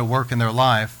had done a work in their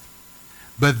life.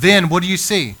 But then, what do you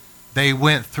see? They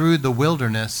went through the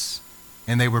wilderness,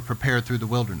 and they were prepared through the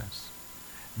wilderness.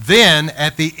 Then,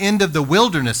 at the end of the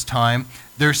wilderness time,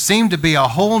 there seemed to be a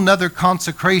whole nother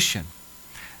consecration.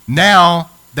 Now,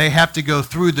 they have to go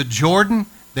through the Jordan.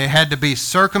 They had to be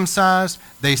circumcised.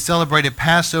 They celebrated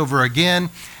Passover again.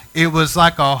 It was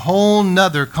like a whole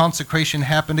nother consecration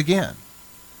happened again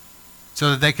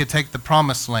so that they could take the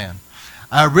promised land.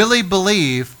 I really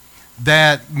believe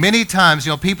that many times,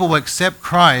 people will accept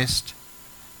Christ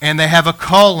and they have a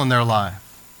call in their life.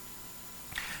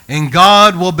 And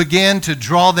God will begin to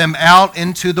draw them out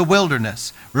into the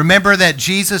wilderness. Remember that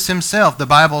Jesus himself, the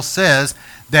Bible says,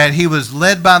 that he was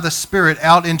led by the Spirit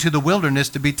out into the wilderness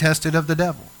to be tested of the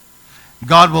devil.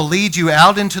 God will lead you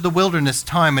out into the wilderness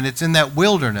time, and it's in that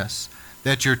wilderness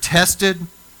that you're tested,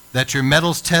 that your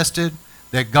metal's tested,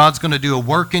 that God's going to do a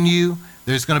work in you.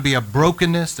 There's going to be a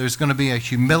brokenness. There's going to be a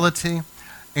humility.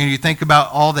 And you think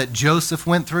about all that Joseph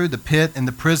went through, the pit and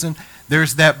the prison.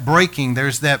 There's that breaking.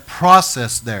 There's that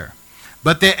process there.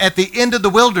 But at the end of the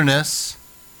wilderness,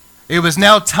 it was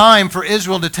now time for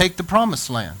Israel to take the promised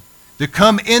land, to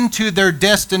come into their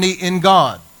destiny in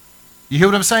God. You hear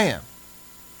what I'm saying?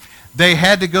 They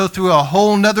had to go through a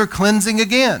whole nother cleansing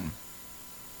again.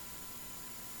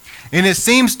 And it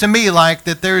seems to me like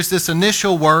that there's this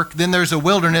initial work, then there's a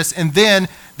wilderness, and then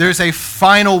there's a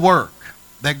final work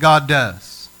that God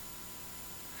does.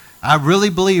 I really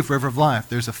believe, River of Life,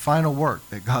 there's a final work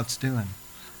that God's doing.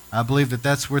 I believe that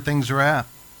that's where things are at.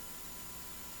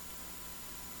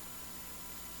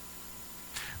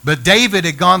 But David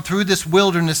had gone through this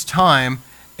wilderness time,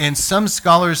 and some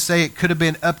scholars say it could have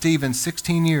been up to even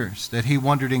 16 years that he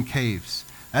wandered in caves.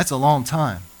 That's a long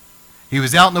time. He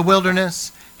was out in the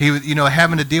wilderness. He was,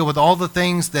 having to deal with all the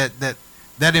things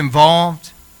that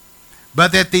involved.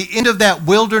 But at the end of that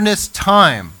wilderness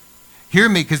time, hear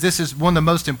me, because this is one of the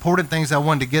most important things I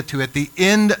wanted to get to. At the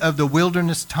end of the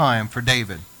wilderness time for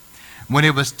David, when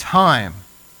it was time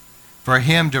for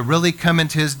him to really come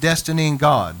into his destiny in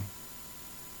God,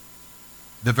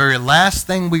 the very last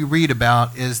thing we read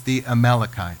about is the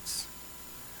Amalekites.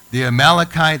 The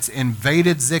Amalekites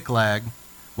invaded Ziklag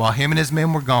while him and his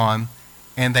men were gone,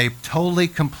 and they totally,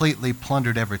 completely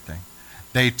plundered everything.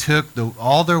 They took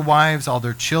all their wives, all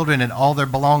their children, and all their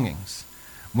belongings.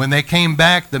 When they came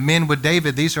back, the men with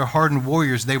David, these are hardened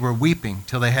warriors, they were weeping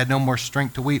till they had no more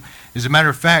strength to weep. As a matter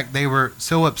of fact, they were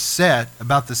so upset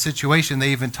about the situation,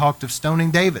 they even talked of stoning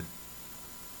David.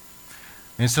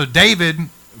 And so David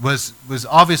was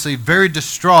obviously very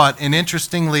distraught, and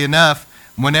interestingly enough,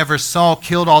 whenever Saul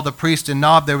killed all the priests in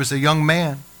Nob, there was a young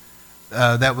man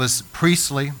that was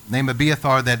priestly, named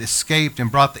Abiathar, that escaped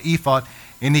and brought the ephod,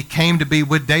 and he came to be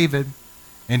with David,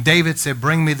 and David said,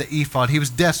 "Bring me the ephod." He was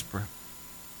desperate.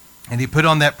 And he put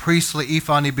on that priestly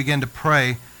ephod and he began to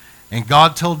pray. And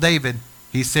God told David,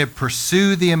 he said,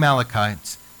 "Pursue the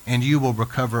Amalekites and you will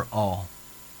recover all."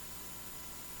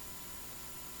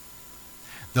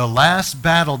 The last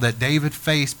battle that David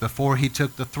faced before he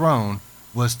took the throne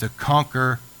was to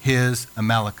conquer his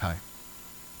Amalekite.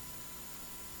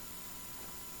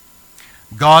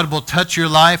 God will touch your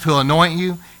life. He'll anoint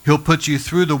you. He'll put you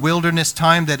through the wilderness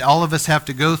time that all of us have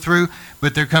to go through.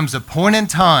 But there comes a point in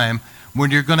time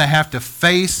when you're going to have to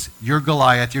face your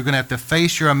Goliath, you're going to have to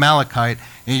face your Amalekite,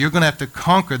 and you're going to have to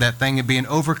conquer that thing and be an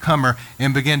overcomer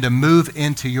and begin to move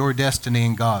into your destiny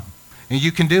in God. And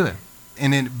you can do it.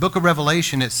 And in the book of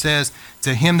Revelation, it says,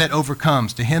 "To him that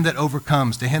overcomes, to him that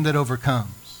overcomes, to him that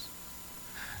overcomes."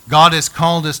 God has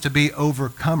called us to be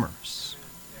overcomers.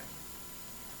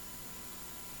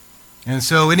 And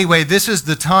so anyway, this is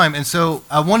the time. And so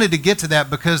I wanted to get to that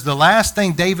because the last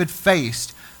thing David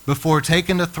faced before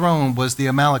taking the throne was the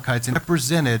Amalekites, and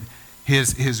represented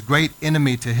his great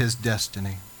enemy to his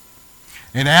destiny.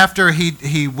 And after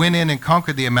he went in and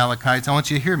conquered the Amalekites, I want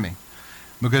you to hear me.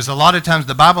 Because a lot of times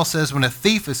the Bible says when a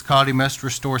thief is caught, he must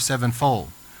restore sevenfold.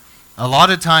 A lot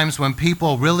of times when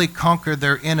people really conquer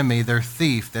their enemy, their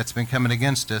thief that's been coming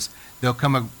against us, they'll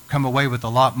come away with a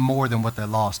lot more than what they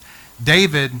lost.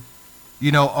 David,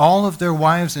 all of their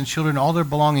wives and children, all their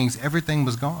belongings, everything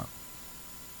was gone.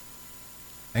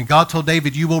 And God told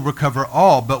David, you will recover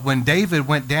all. But when David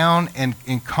went down and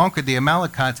conquered the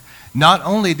Amalekites, not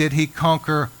only did he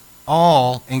conquer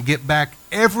all and get back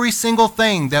every single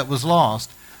thing that was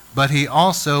lost, but he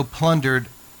also plundered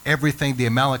everything the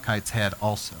Amalekites had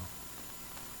also.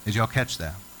 Did y'all catch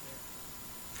that?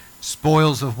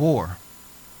 Spoils of war.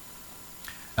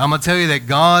 I'm going to tell you that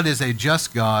God is a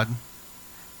just God,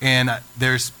 and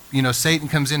there's, Satan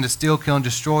comes in to steal, kill, and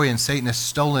destroy, and Satan has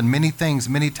stolen many things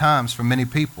many times from many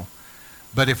people.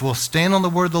 But if we'll stand on the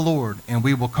word of the Lord and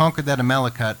we will conquer that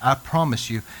Amalekite, I promise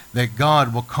you that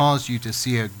God will cause you to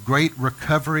see a great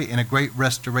recovery and a great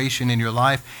restoration in your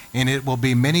life, and it will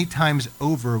be many times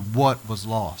over what was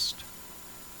lost.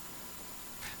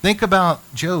 Think about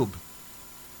Job.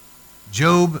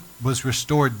 Job was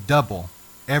restored double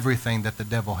everything that the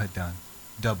devil had done.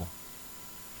 Double.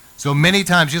 So many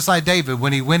times, just like David,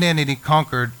 when he went in and he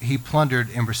conquered, he plundered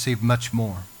and received much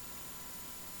more.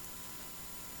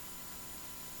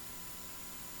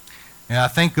 And I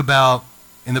think about,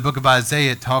 in the book of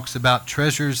Isaiah, it talks about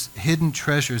treasures, hidden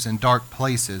treasures in dark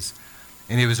places.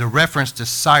 And it was a reference to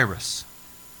Cyrus.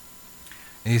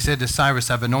 And he said to Cyrus,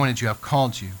 I've anointed you, I've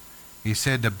called you. He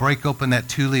said to break open that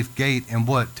two-leaf gate and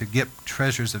what? To get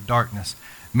treasures of darkness.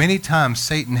 Many times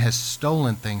Satan has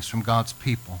stolen things from God's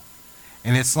people.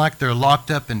 And it's like they're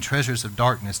locked up in treasures of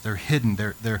darkness. They're hidden.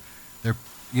 They're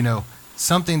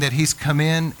something that he's come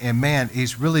in and, man,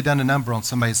 he's really done a number on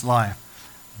somebody's life.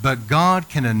 But God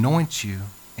can anoint you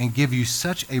and give you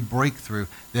such a breakthrough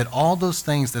that all those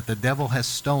things that the devil has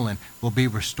stolen will be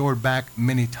restored back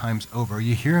many times over. Are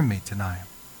you hearing me tonight?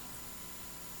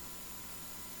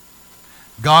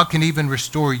 God can even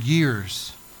restore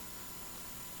years.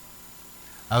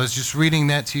 I was just reading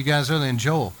that to you guys earlier in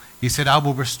Joel. He said, I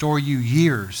will restore you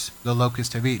years the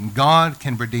locusts have eaten. God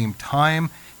can redeem time.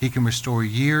 He can restore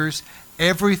years.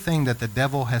 Everything that the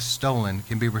devil has stolen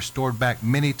can be restored back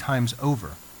many times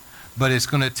over. But it's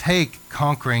going to take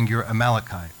conquering your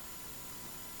Amalekite.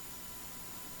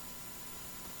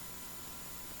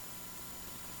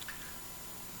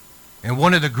 And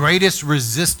one of the greatest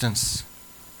resistance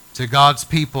to God's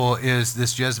people is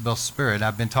this Jezebel spirit.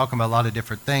 I've been talking about a lot of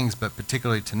different things, but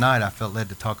particularly tonight I felt led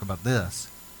to talk about this.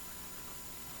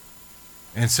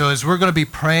 And so as we're going to be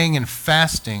praying and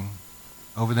fasting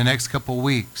over the next couple of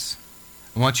weeks,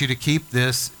 I want you to keep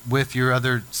this with your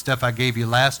other stuff I gave you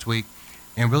last week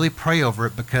and really pray over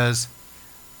it, because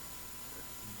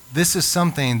this is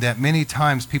something that many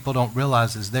times people don't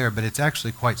realize is there, but it's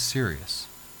actually quite serious.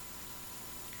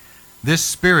 This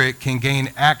spirit can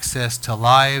gain access to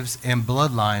lives and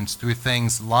bloodlines through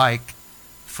things like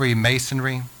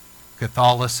Freemasonry,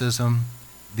 Catholicism,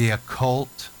 the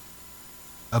occult,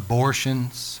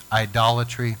 abortions,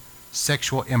 idolatry,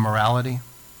 sexual immorality.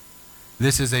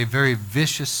 This is a very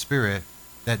vicious spirit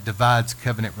that divides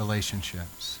covenant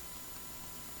relationships.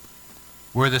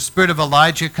 Where the spirit of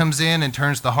Elijah comes in and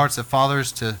turns the hearts of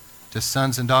fathers to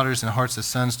sons and daughters and hearts of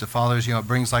sons to fathers, it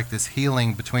brings like this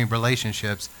healing between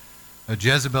relationships. A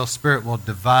Jezebel spirit will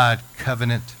divide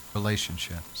covenant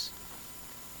relationships.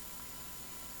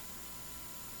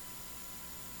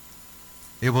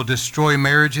 It will destroy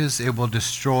marriages. It will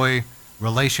destroy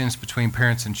relations between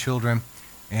parents and children.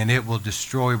 And it will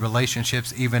destroy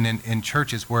relationships even in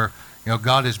churches where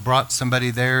God has brought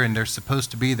somebody there and they're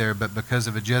supposed to be there, but because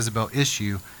of a Jezebel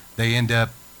issue, they end up,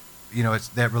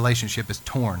 that relationship is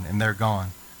torn and they're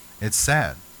gone. It's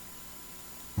sad.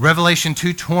 Revelation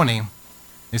 2:20,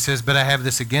 it says, but I have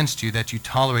this against you, that you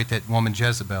tolerate that woman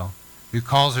Jezebel, who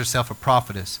calls herself a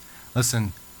prophetess.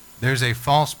 Listen, there's a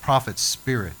false prophet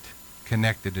spirit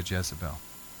connected to Jezebel.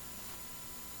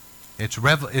 It's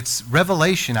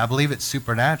revelation. I believe it's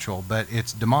supernatural, but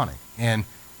it's demonic. And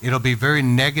it'll be very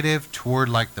negative toward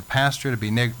like the pastor. It'll be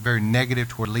very negative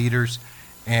toward leaders.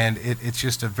 And it's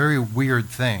just a very weird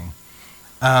thing.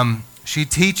 She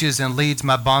teaches and leads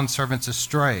my bondservants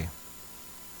astray.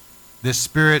 This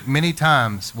spirit many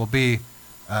times will be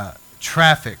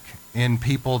traffic in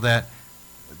people that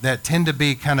tend to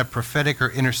be kind of prophetic or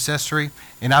intercessory.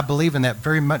 And I believe in that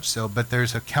very much so, but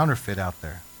there's a counterfeit out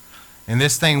there. And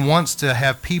this thing wants to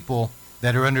have people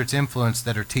that are under its influence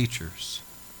that are teachers.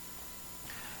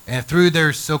 And through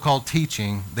their so-called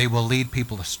teaching, they will lead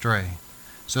people astray.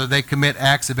 so they commit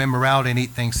acts of immorality and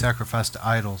eat things sacrificed to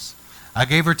idols. I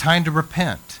gave her time to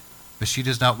repent, but she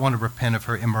does not want to repent of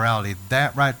her immorality.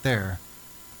 That right there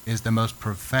is the most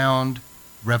profound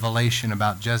revelation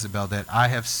about Jezebel that I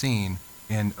have seen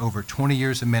in over 20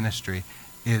 years of ministry,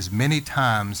 is many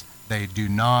times they do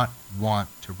not want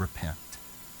to repent.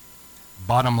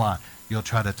 Bottom line, you'll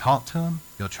try to talk to them,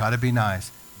 you'll try to be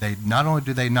nice. They not only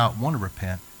do they not want to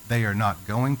repent, they are not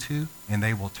going to, and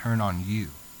they will turn on you.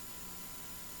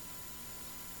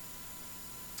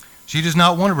 She does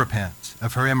not want to repent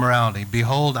of her immorality.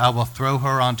 Behold, I will throw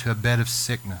her onto a bed of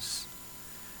sickness,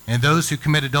 and those who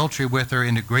commit adultery with her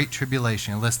into great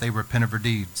tribulation, unless they repent of her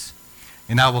deeds.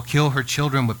 And I will kill her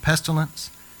children with pestilence,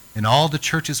 and all the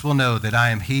churches will know that I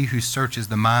am he who searches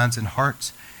the minds and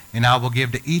hearts, and I will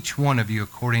give to each one of you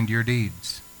according to your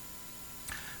deeds.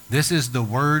 This is the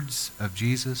words of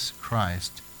Jesus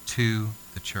Christ to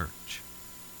the church.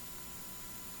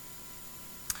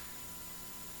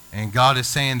 And God is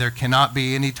saying there cannot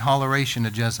be any toleration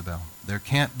of Jezebel. There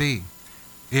can't be.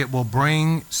 It will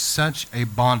bring such a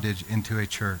bondage into a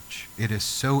church. It is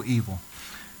so evil.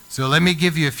 So let me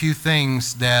give you a few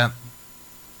things that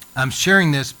I'm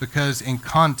sharing this because in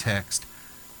context,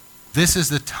 this is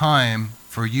the time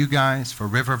for you guys, for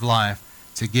River of Life,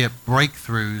 to get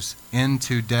breakthroughs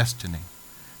into destiny.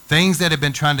 Things that have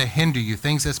been trying to hinder you,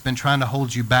 things that's been trying to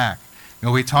hold you back. You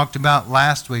know, we talked about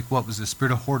last week what was the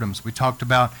spirit of whoredoms. We talked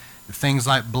about things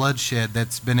like bloodshed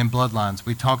that's been in bloodlines.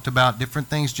 We talked about different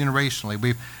things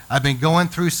generationally. I've been going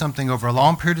through something over a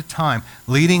long period of time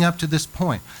leading up to this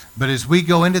point. But as we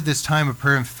go into this time of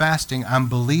prayer and fasting, I'm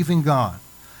believing God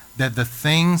that the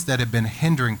things that have been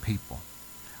hindering people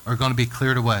are going to be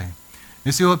cleared away.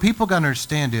 You see, what people got to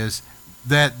understand is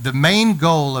that the main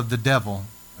goal of the devil,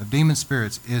 of demon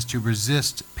spirits, is to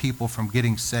resist people from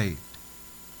getting saved.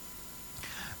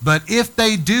 But if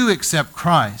they do accept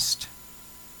Christ,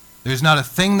 there's not a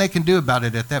thing they can do about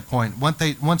it at that point.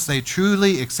 Once they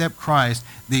truly accept Christ,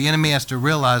 the enemy has to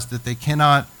realize that they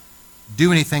cannot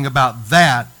do anything about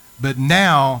that, but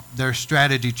now their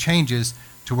strategy changes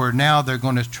to where now they're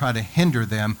going to try to hinder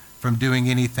them from doing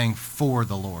anything for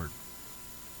the Lord.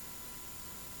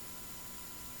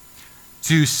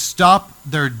 To stop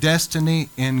their destiny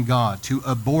in God, to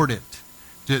abort it,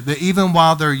 even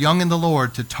while they're young in the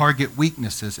Lord, to target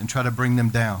weaknesses and try to bring them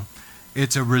down.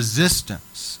 It's a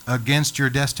resistance against your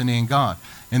destiny in God.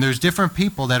 And there's different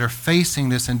people that are facing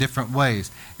this in different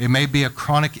ways. It may be a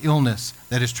chronic illness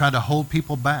that is trying to hold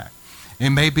people back. It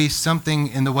may be something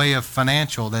in the way of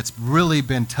financial that's really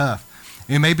been tough.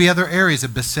 It may be other areas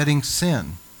of besetting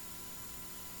sin.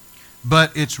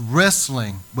 But it's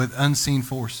wrestling with unseen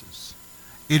forces.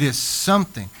 It is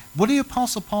something. What did the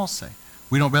Apostle Paul say?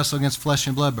 We don't wrestle against flesh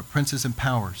and blood, but princes and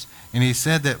powers. And he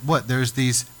said that there's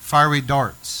these fiery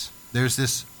darts. There's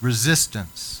this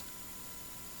resistance.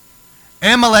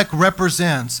 Amalek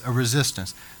represents a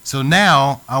resistance. So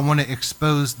now I want to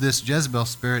expose this Jezebel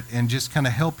spirit and just kind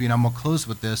of help you, and I'm going to close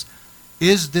with this.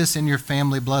 Is this in your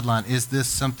family bloodline? Is this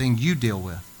something you deal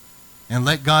with? And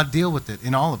let God deal with it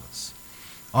in all of us.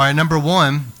 All right, number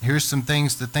one, here's some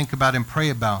things to think about and pray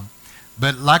about.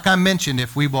 But like I mentioned,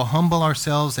 if we will humble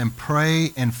ourselves and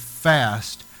pray and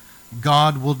fast,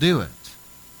 God will do it.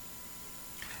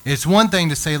 It's one thing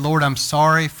to say, Lord, I'm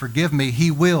sorry, forgive me. He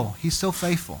will. He's so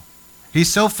faithful. He's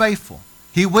so faithful.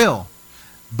 He will.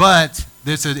 But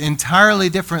there's an entirely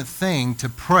different thing to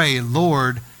pray,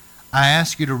 Lord, I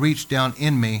ask you to reach down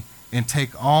in me and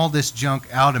take all this junk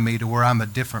out of me to where I'm a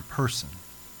different person.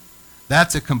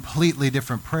 That's a completely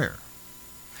different prayer.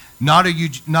 Not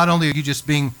only are you just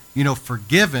being,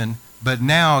 forgiven, but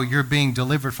now you're being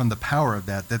delivered from the power of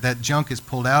that junk is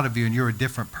pulled out of you and you're a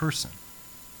different person.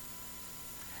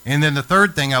 And then the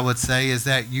third thing I would say is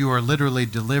that you are literally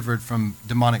delivered from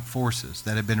demonic forces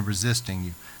that have been resisting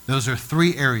you. Those are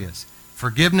three areas: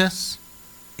 forgiveness,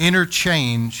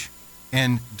 interchange,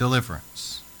 and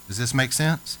deliverance. Does this make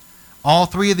sense? All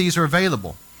three of these are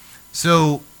available.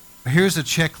 So here's a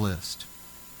checklist.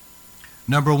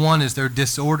 Number one is their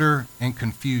disorder and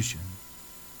confusion.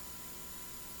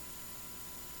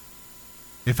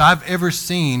 If I've ever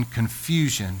seen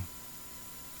confusion,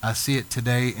 I see it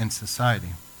today in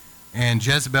society. And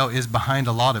Jezebel is behind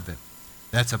a lot of it.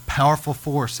 That's a powerful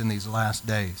force in these last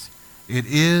days. It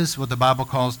is what the Bible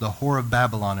calls the whore of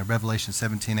Babylon in Revelation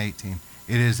 17:18.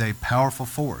 It is a powerful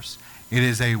force. It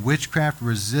is a witchcraft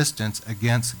resistance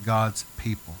against God's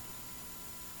people.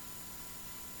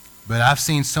 But I've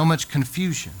seen so much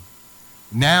confusion.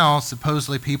 Now,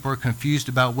 supposedly, people are confused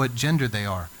about what gender they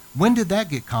are. When did that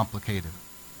get complicated?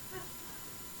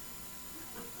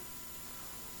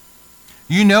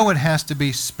 You know it has to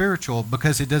be spiritual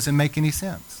because it doesn't make any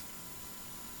sense.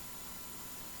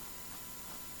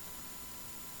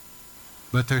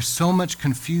 But there's so much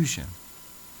confusion,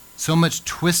 so much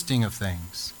twisting of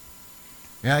things.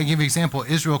 Yeah, I give you an example.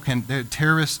 Israel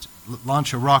terrorists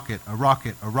launch a rocket.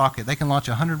 They can launch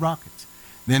 100 rockets.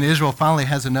 Then Israel finally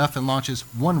has enough and launches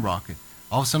one rocket.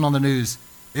 All of a sudden on the news,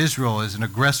 Israel is an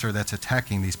aggressor that's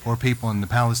attacking these poor people, and the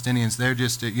Palestinians, they're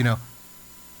just,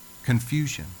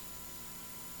 confusion.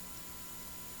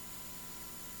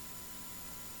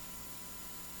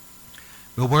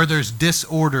 But where there's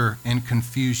disorder and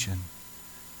confusion,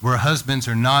 where husbands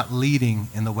are not leading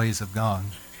in the ways of God,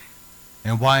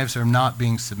 and wives are not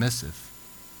being submissive,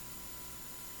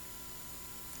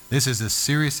 this is a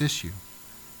serious issue.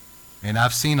 And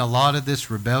I've seen a lot of this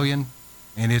rebellion,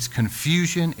 and it's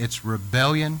confusion, it's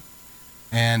rebellion,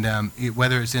 and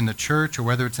whether it's in the church or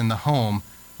whether it's in the home,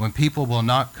 when people will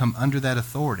not come under that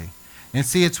authority. And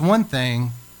see, it's one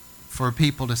thing for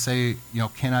people to say,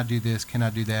 can I do this, can I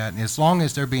do that? And as long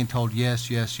as they're being told yes,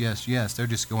 yes, yes, yes, they're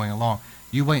just going along.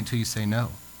 You wait until you say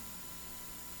no.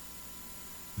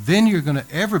 Then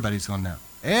everybody's going to know.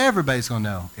 Everybody's going to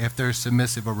know if they're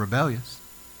submissive or rebellious.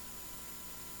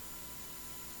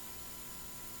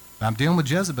 I'm dealing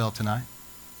with Jezebel tonight.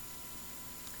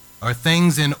 Are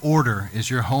things in order? Is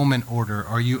your home in order?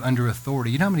 Are you under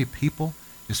authority? You know how many people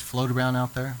just float around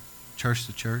out there, church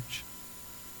to church?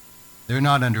 They're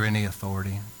not under any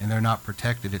authority, and they're not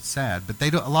protected. It's sad. But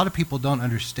a lot of people don't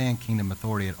understand kingdom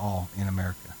authority at all in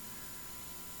America.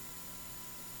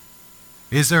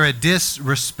 Is there a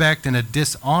disrespect and a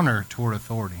dishonor toward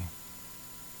authority?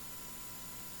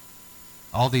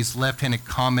 All these left-handed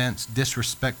comments,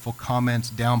 disrespectful comments,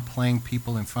 downplaying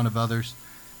people in front of others,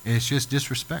 it's just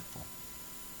disrespectful.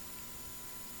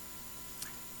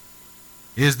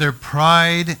 Is there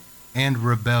pride and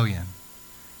rebellion?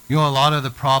 A lot of the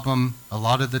problem, a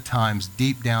lot of the times,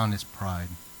 deep down is pride.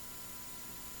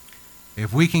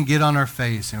 If we can get on our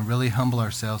face and really humble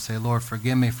ourselves, say, Lord,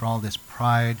 forgive me for all this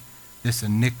pride, this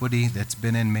iniquity that's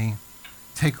been in me.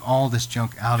 Take all this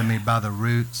junk out of me by the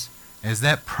roots. As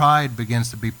that pride begins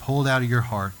to be pulled out of your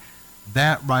heart,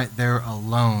 that right there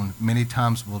alone many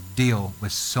times will deal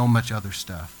with so much other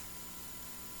stuff.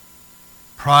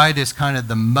 Pride is kind of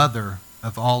the mother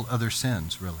of all other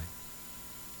sins, really.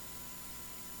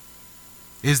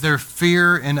 Is there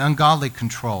fear and ungodly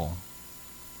control?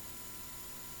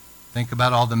 Think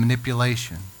about all the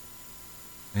manipulation,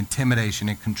 intimidation,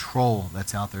 and control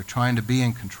that's out there, trying to be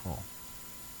in control.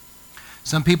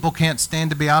 Some people can't stand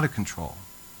to be out of control.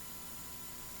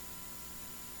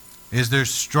 Is there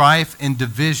strife and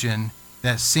division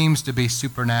that seems to be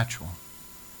supernatural?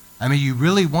 I mean, you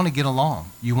really want to get along.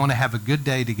 You want to have a good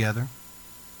day together,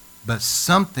 but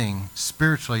something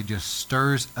spiritually just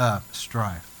stirs up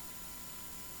strife.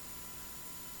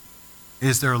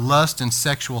 Is there lust and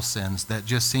sexual sins that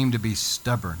just seem to be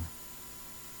stubborn?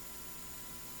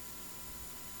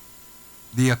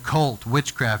 The occult,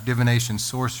 witchcraft, divination,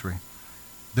 sorcery.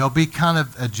 There'll be kind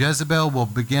of a Jezebel will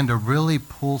begin to really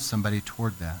pull somebody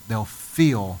toward that. They'll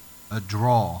feel a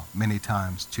draw many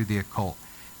times to the occult.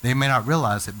 They may not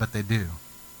realize it, but they do.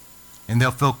 And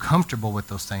they'll feel comfortable with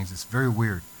those things. It's very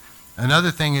weird. Another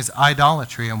thing is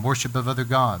idolatry and worship of other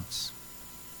gods.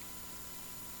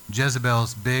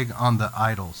 Jezebel's big on the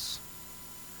idols.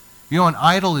 An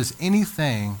idol is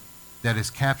anything that has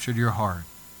captured your heart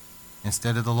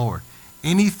instead of the Lord.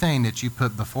 Anything that you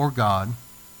put before God,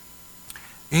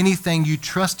 anything you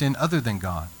trust in other than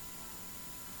God.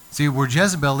 See, where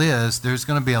Jezebel is, there's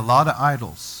going to be a lot of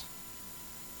idols.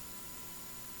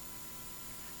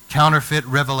 Counterfeit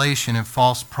revelation and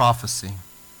false prophecy.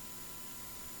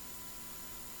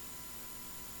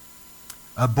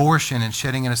 Abortion and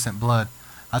shedding innocent blood.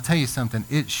 I'll tell you something,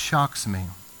 it shocks me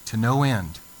to no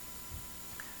end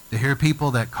to hear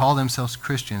people that call themselves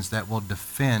Christians that will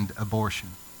defend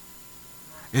abortion.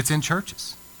 It's in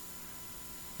churches.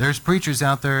 There's preachers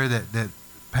out there that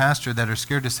pastor that are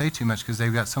scared to say too much because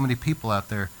they've got so many people out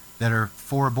there that are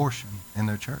for abortion in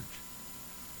their church.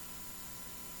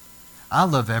 I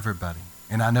love everybody,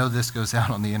 and I know this goes out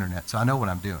on the internet, so I know what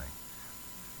I'm doing.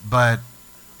 But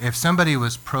if somebody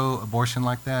was pro-abortion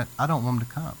like that, I don't want them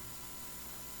to come.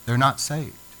 They're not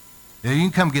saved. You can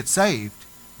come get saved,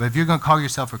 but if you're going to call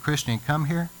yourself a Christian and come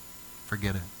here,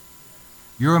 forget it.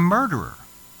 You're a murderer.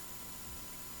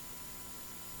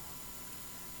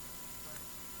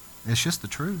 It's just the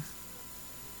truth.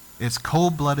 It's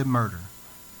cold-blooded murder.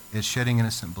 It's shedding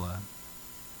innocent blood.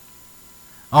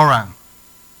 All right.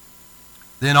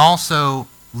 Then also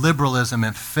liberalism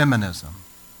and feminism.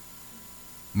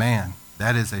 Man,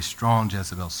 that is a strong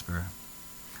Jezebel spirit.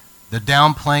 the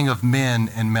downplaying of men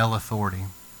and male authority,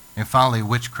 and finally,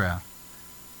 witchcraft.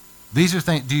 These are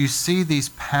things, do you see these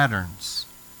patterns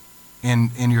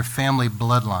in your family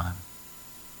bloodline?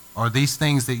 Are these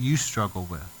things that you struggle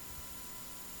with?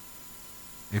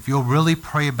 If you'll really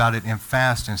pray about it and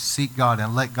fast and seek God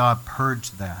and let God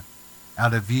purge that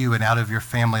out of you and out of your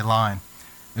family line.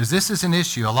 Because this is an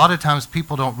issue. A lot of times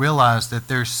people don't realize that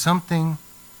there's something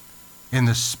in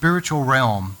the spiritual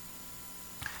realm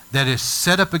that is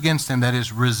set up against them, that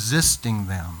is resisting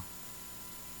them.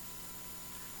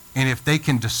 And if they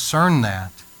can discern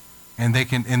that, and they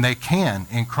can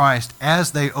in Christ,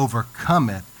 as they overcome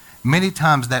it, many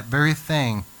times that very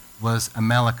thing was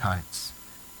Amalekites.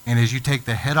 And as you take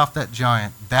the head off that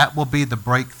giant, that will be the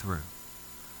breakthrough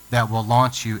that will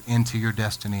launch you into your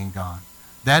destiny in God.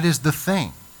 That is the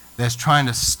thing that's trying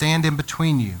to stand in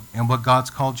between you and what God's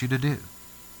called you to do.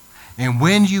 And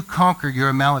when you conquer your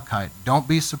Amalekite, don't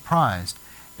be surprised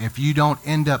if you don't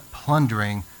end up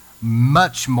plundering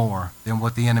much more than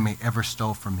what the enemy ever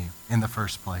stole from you in the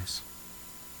first place.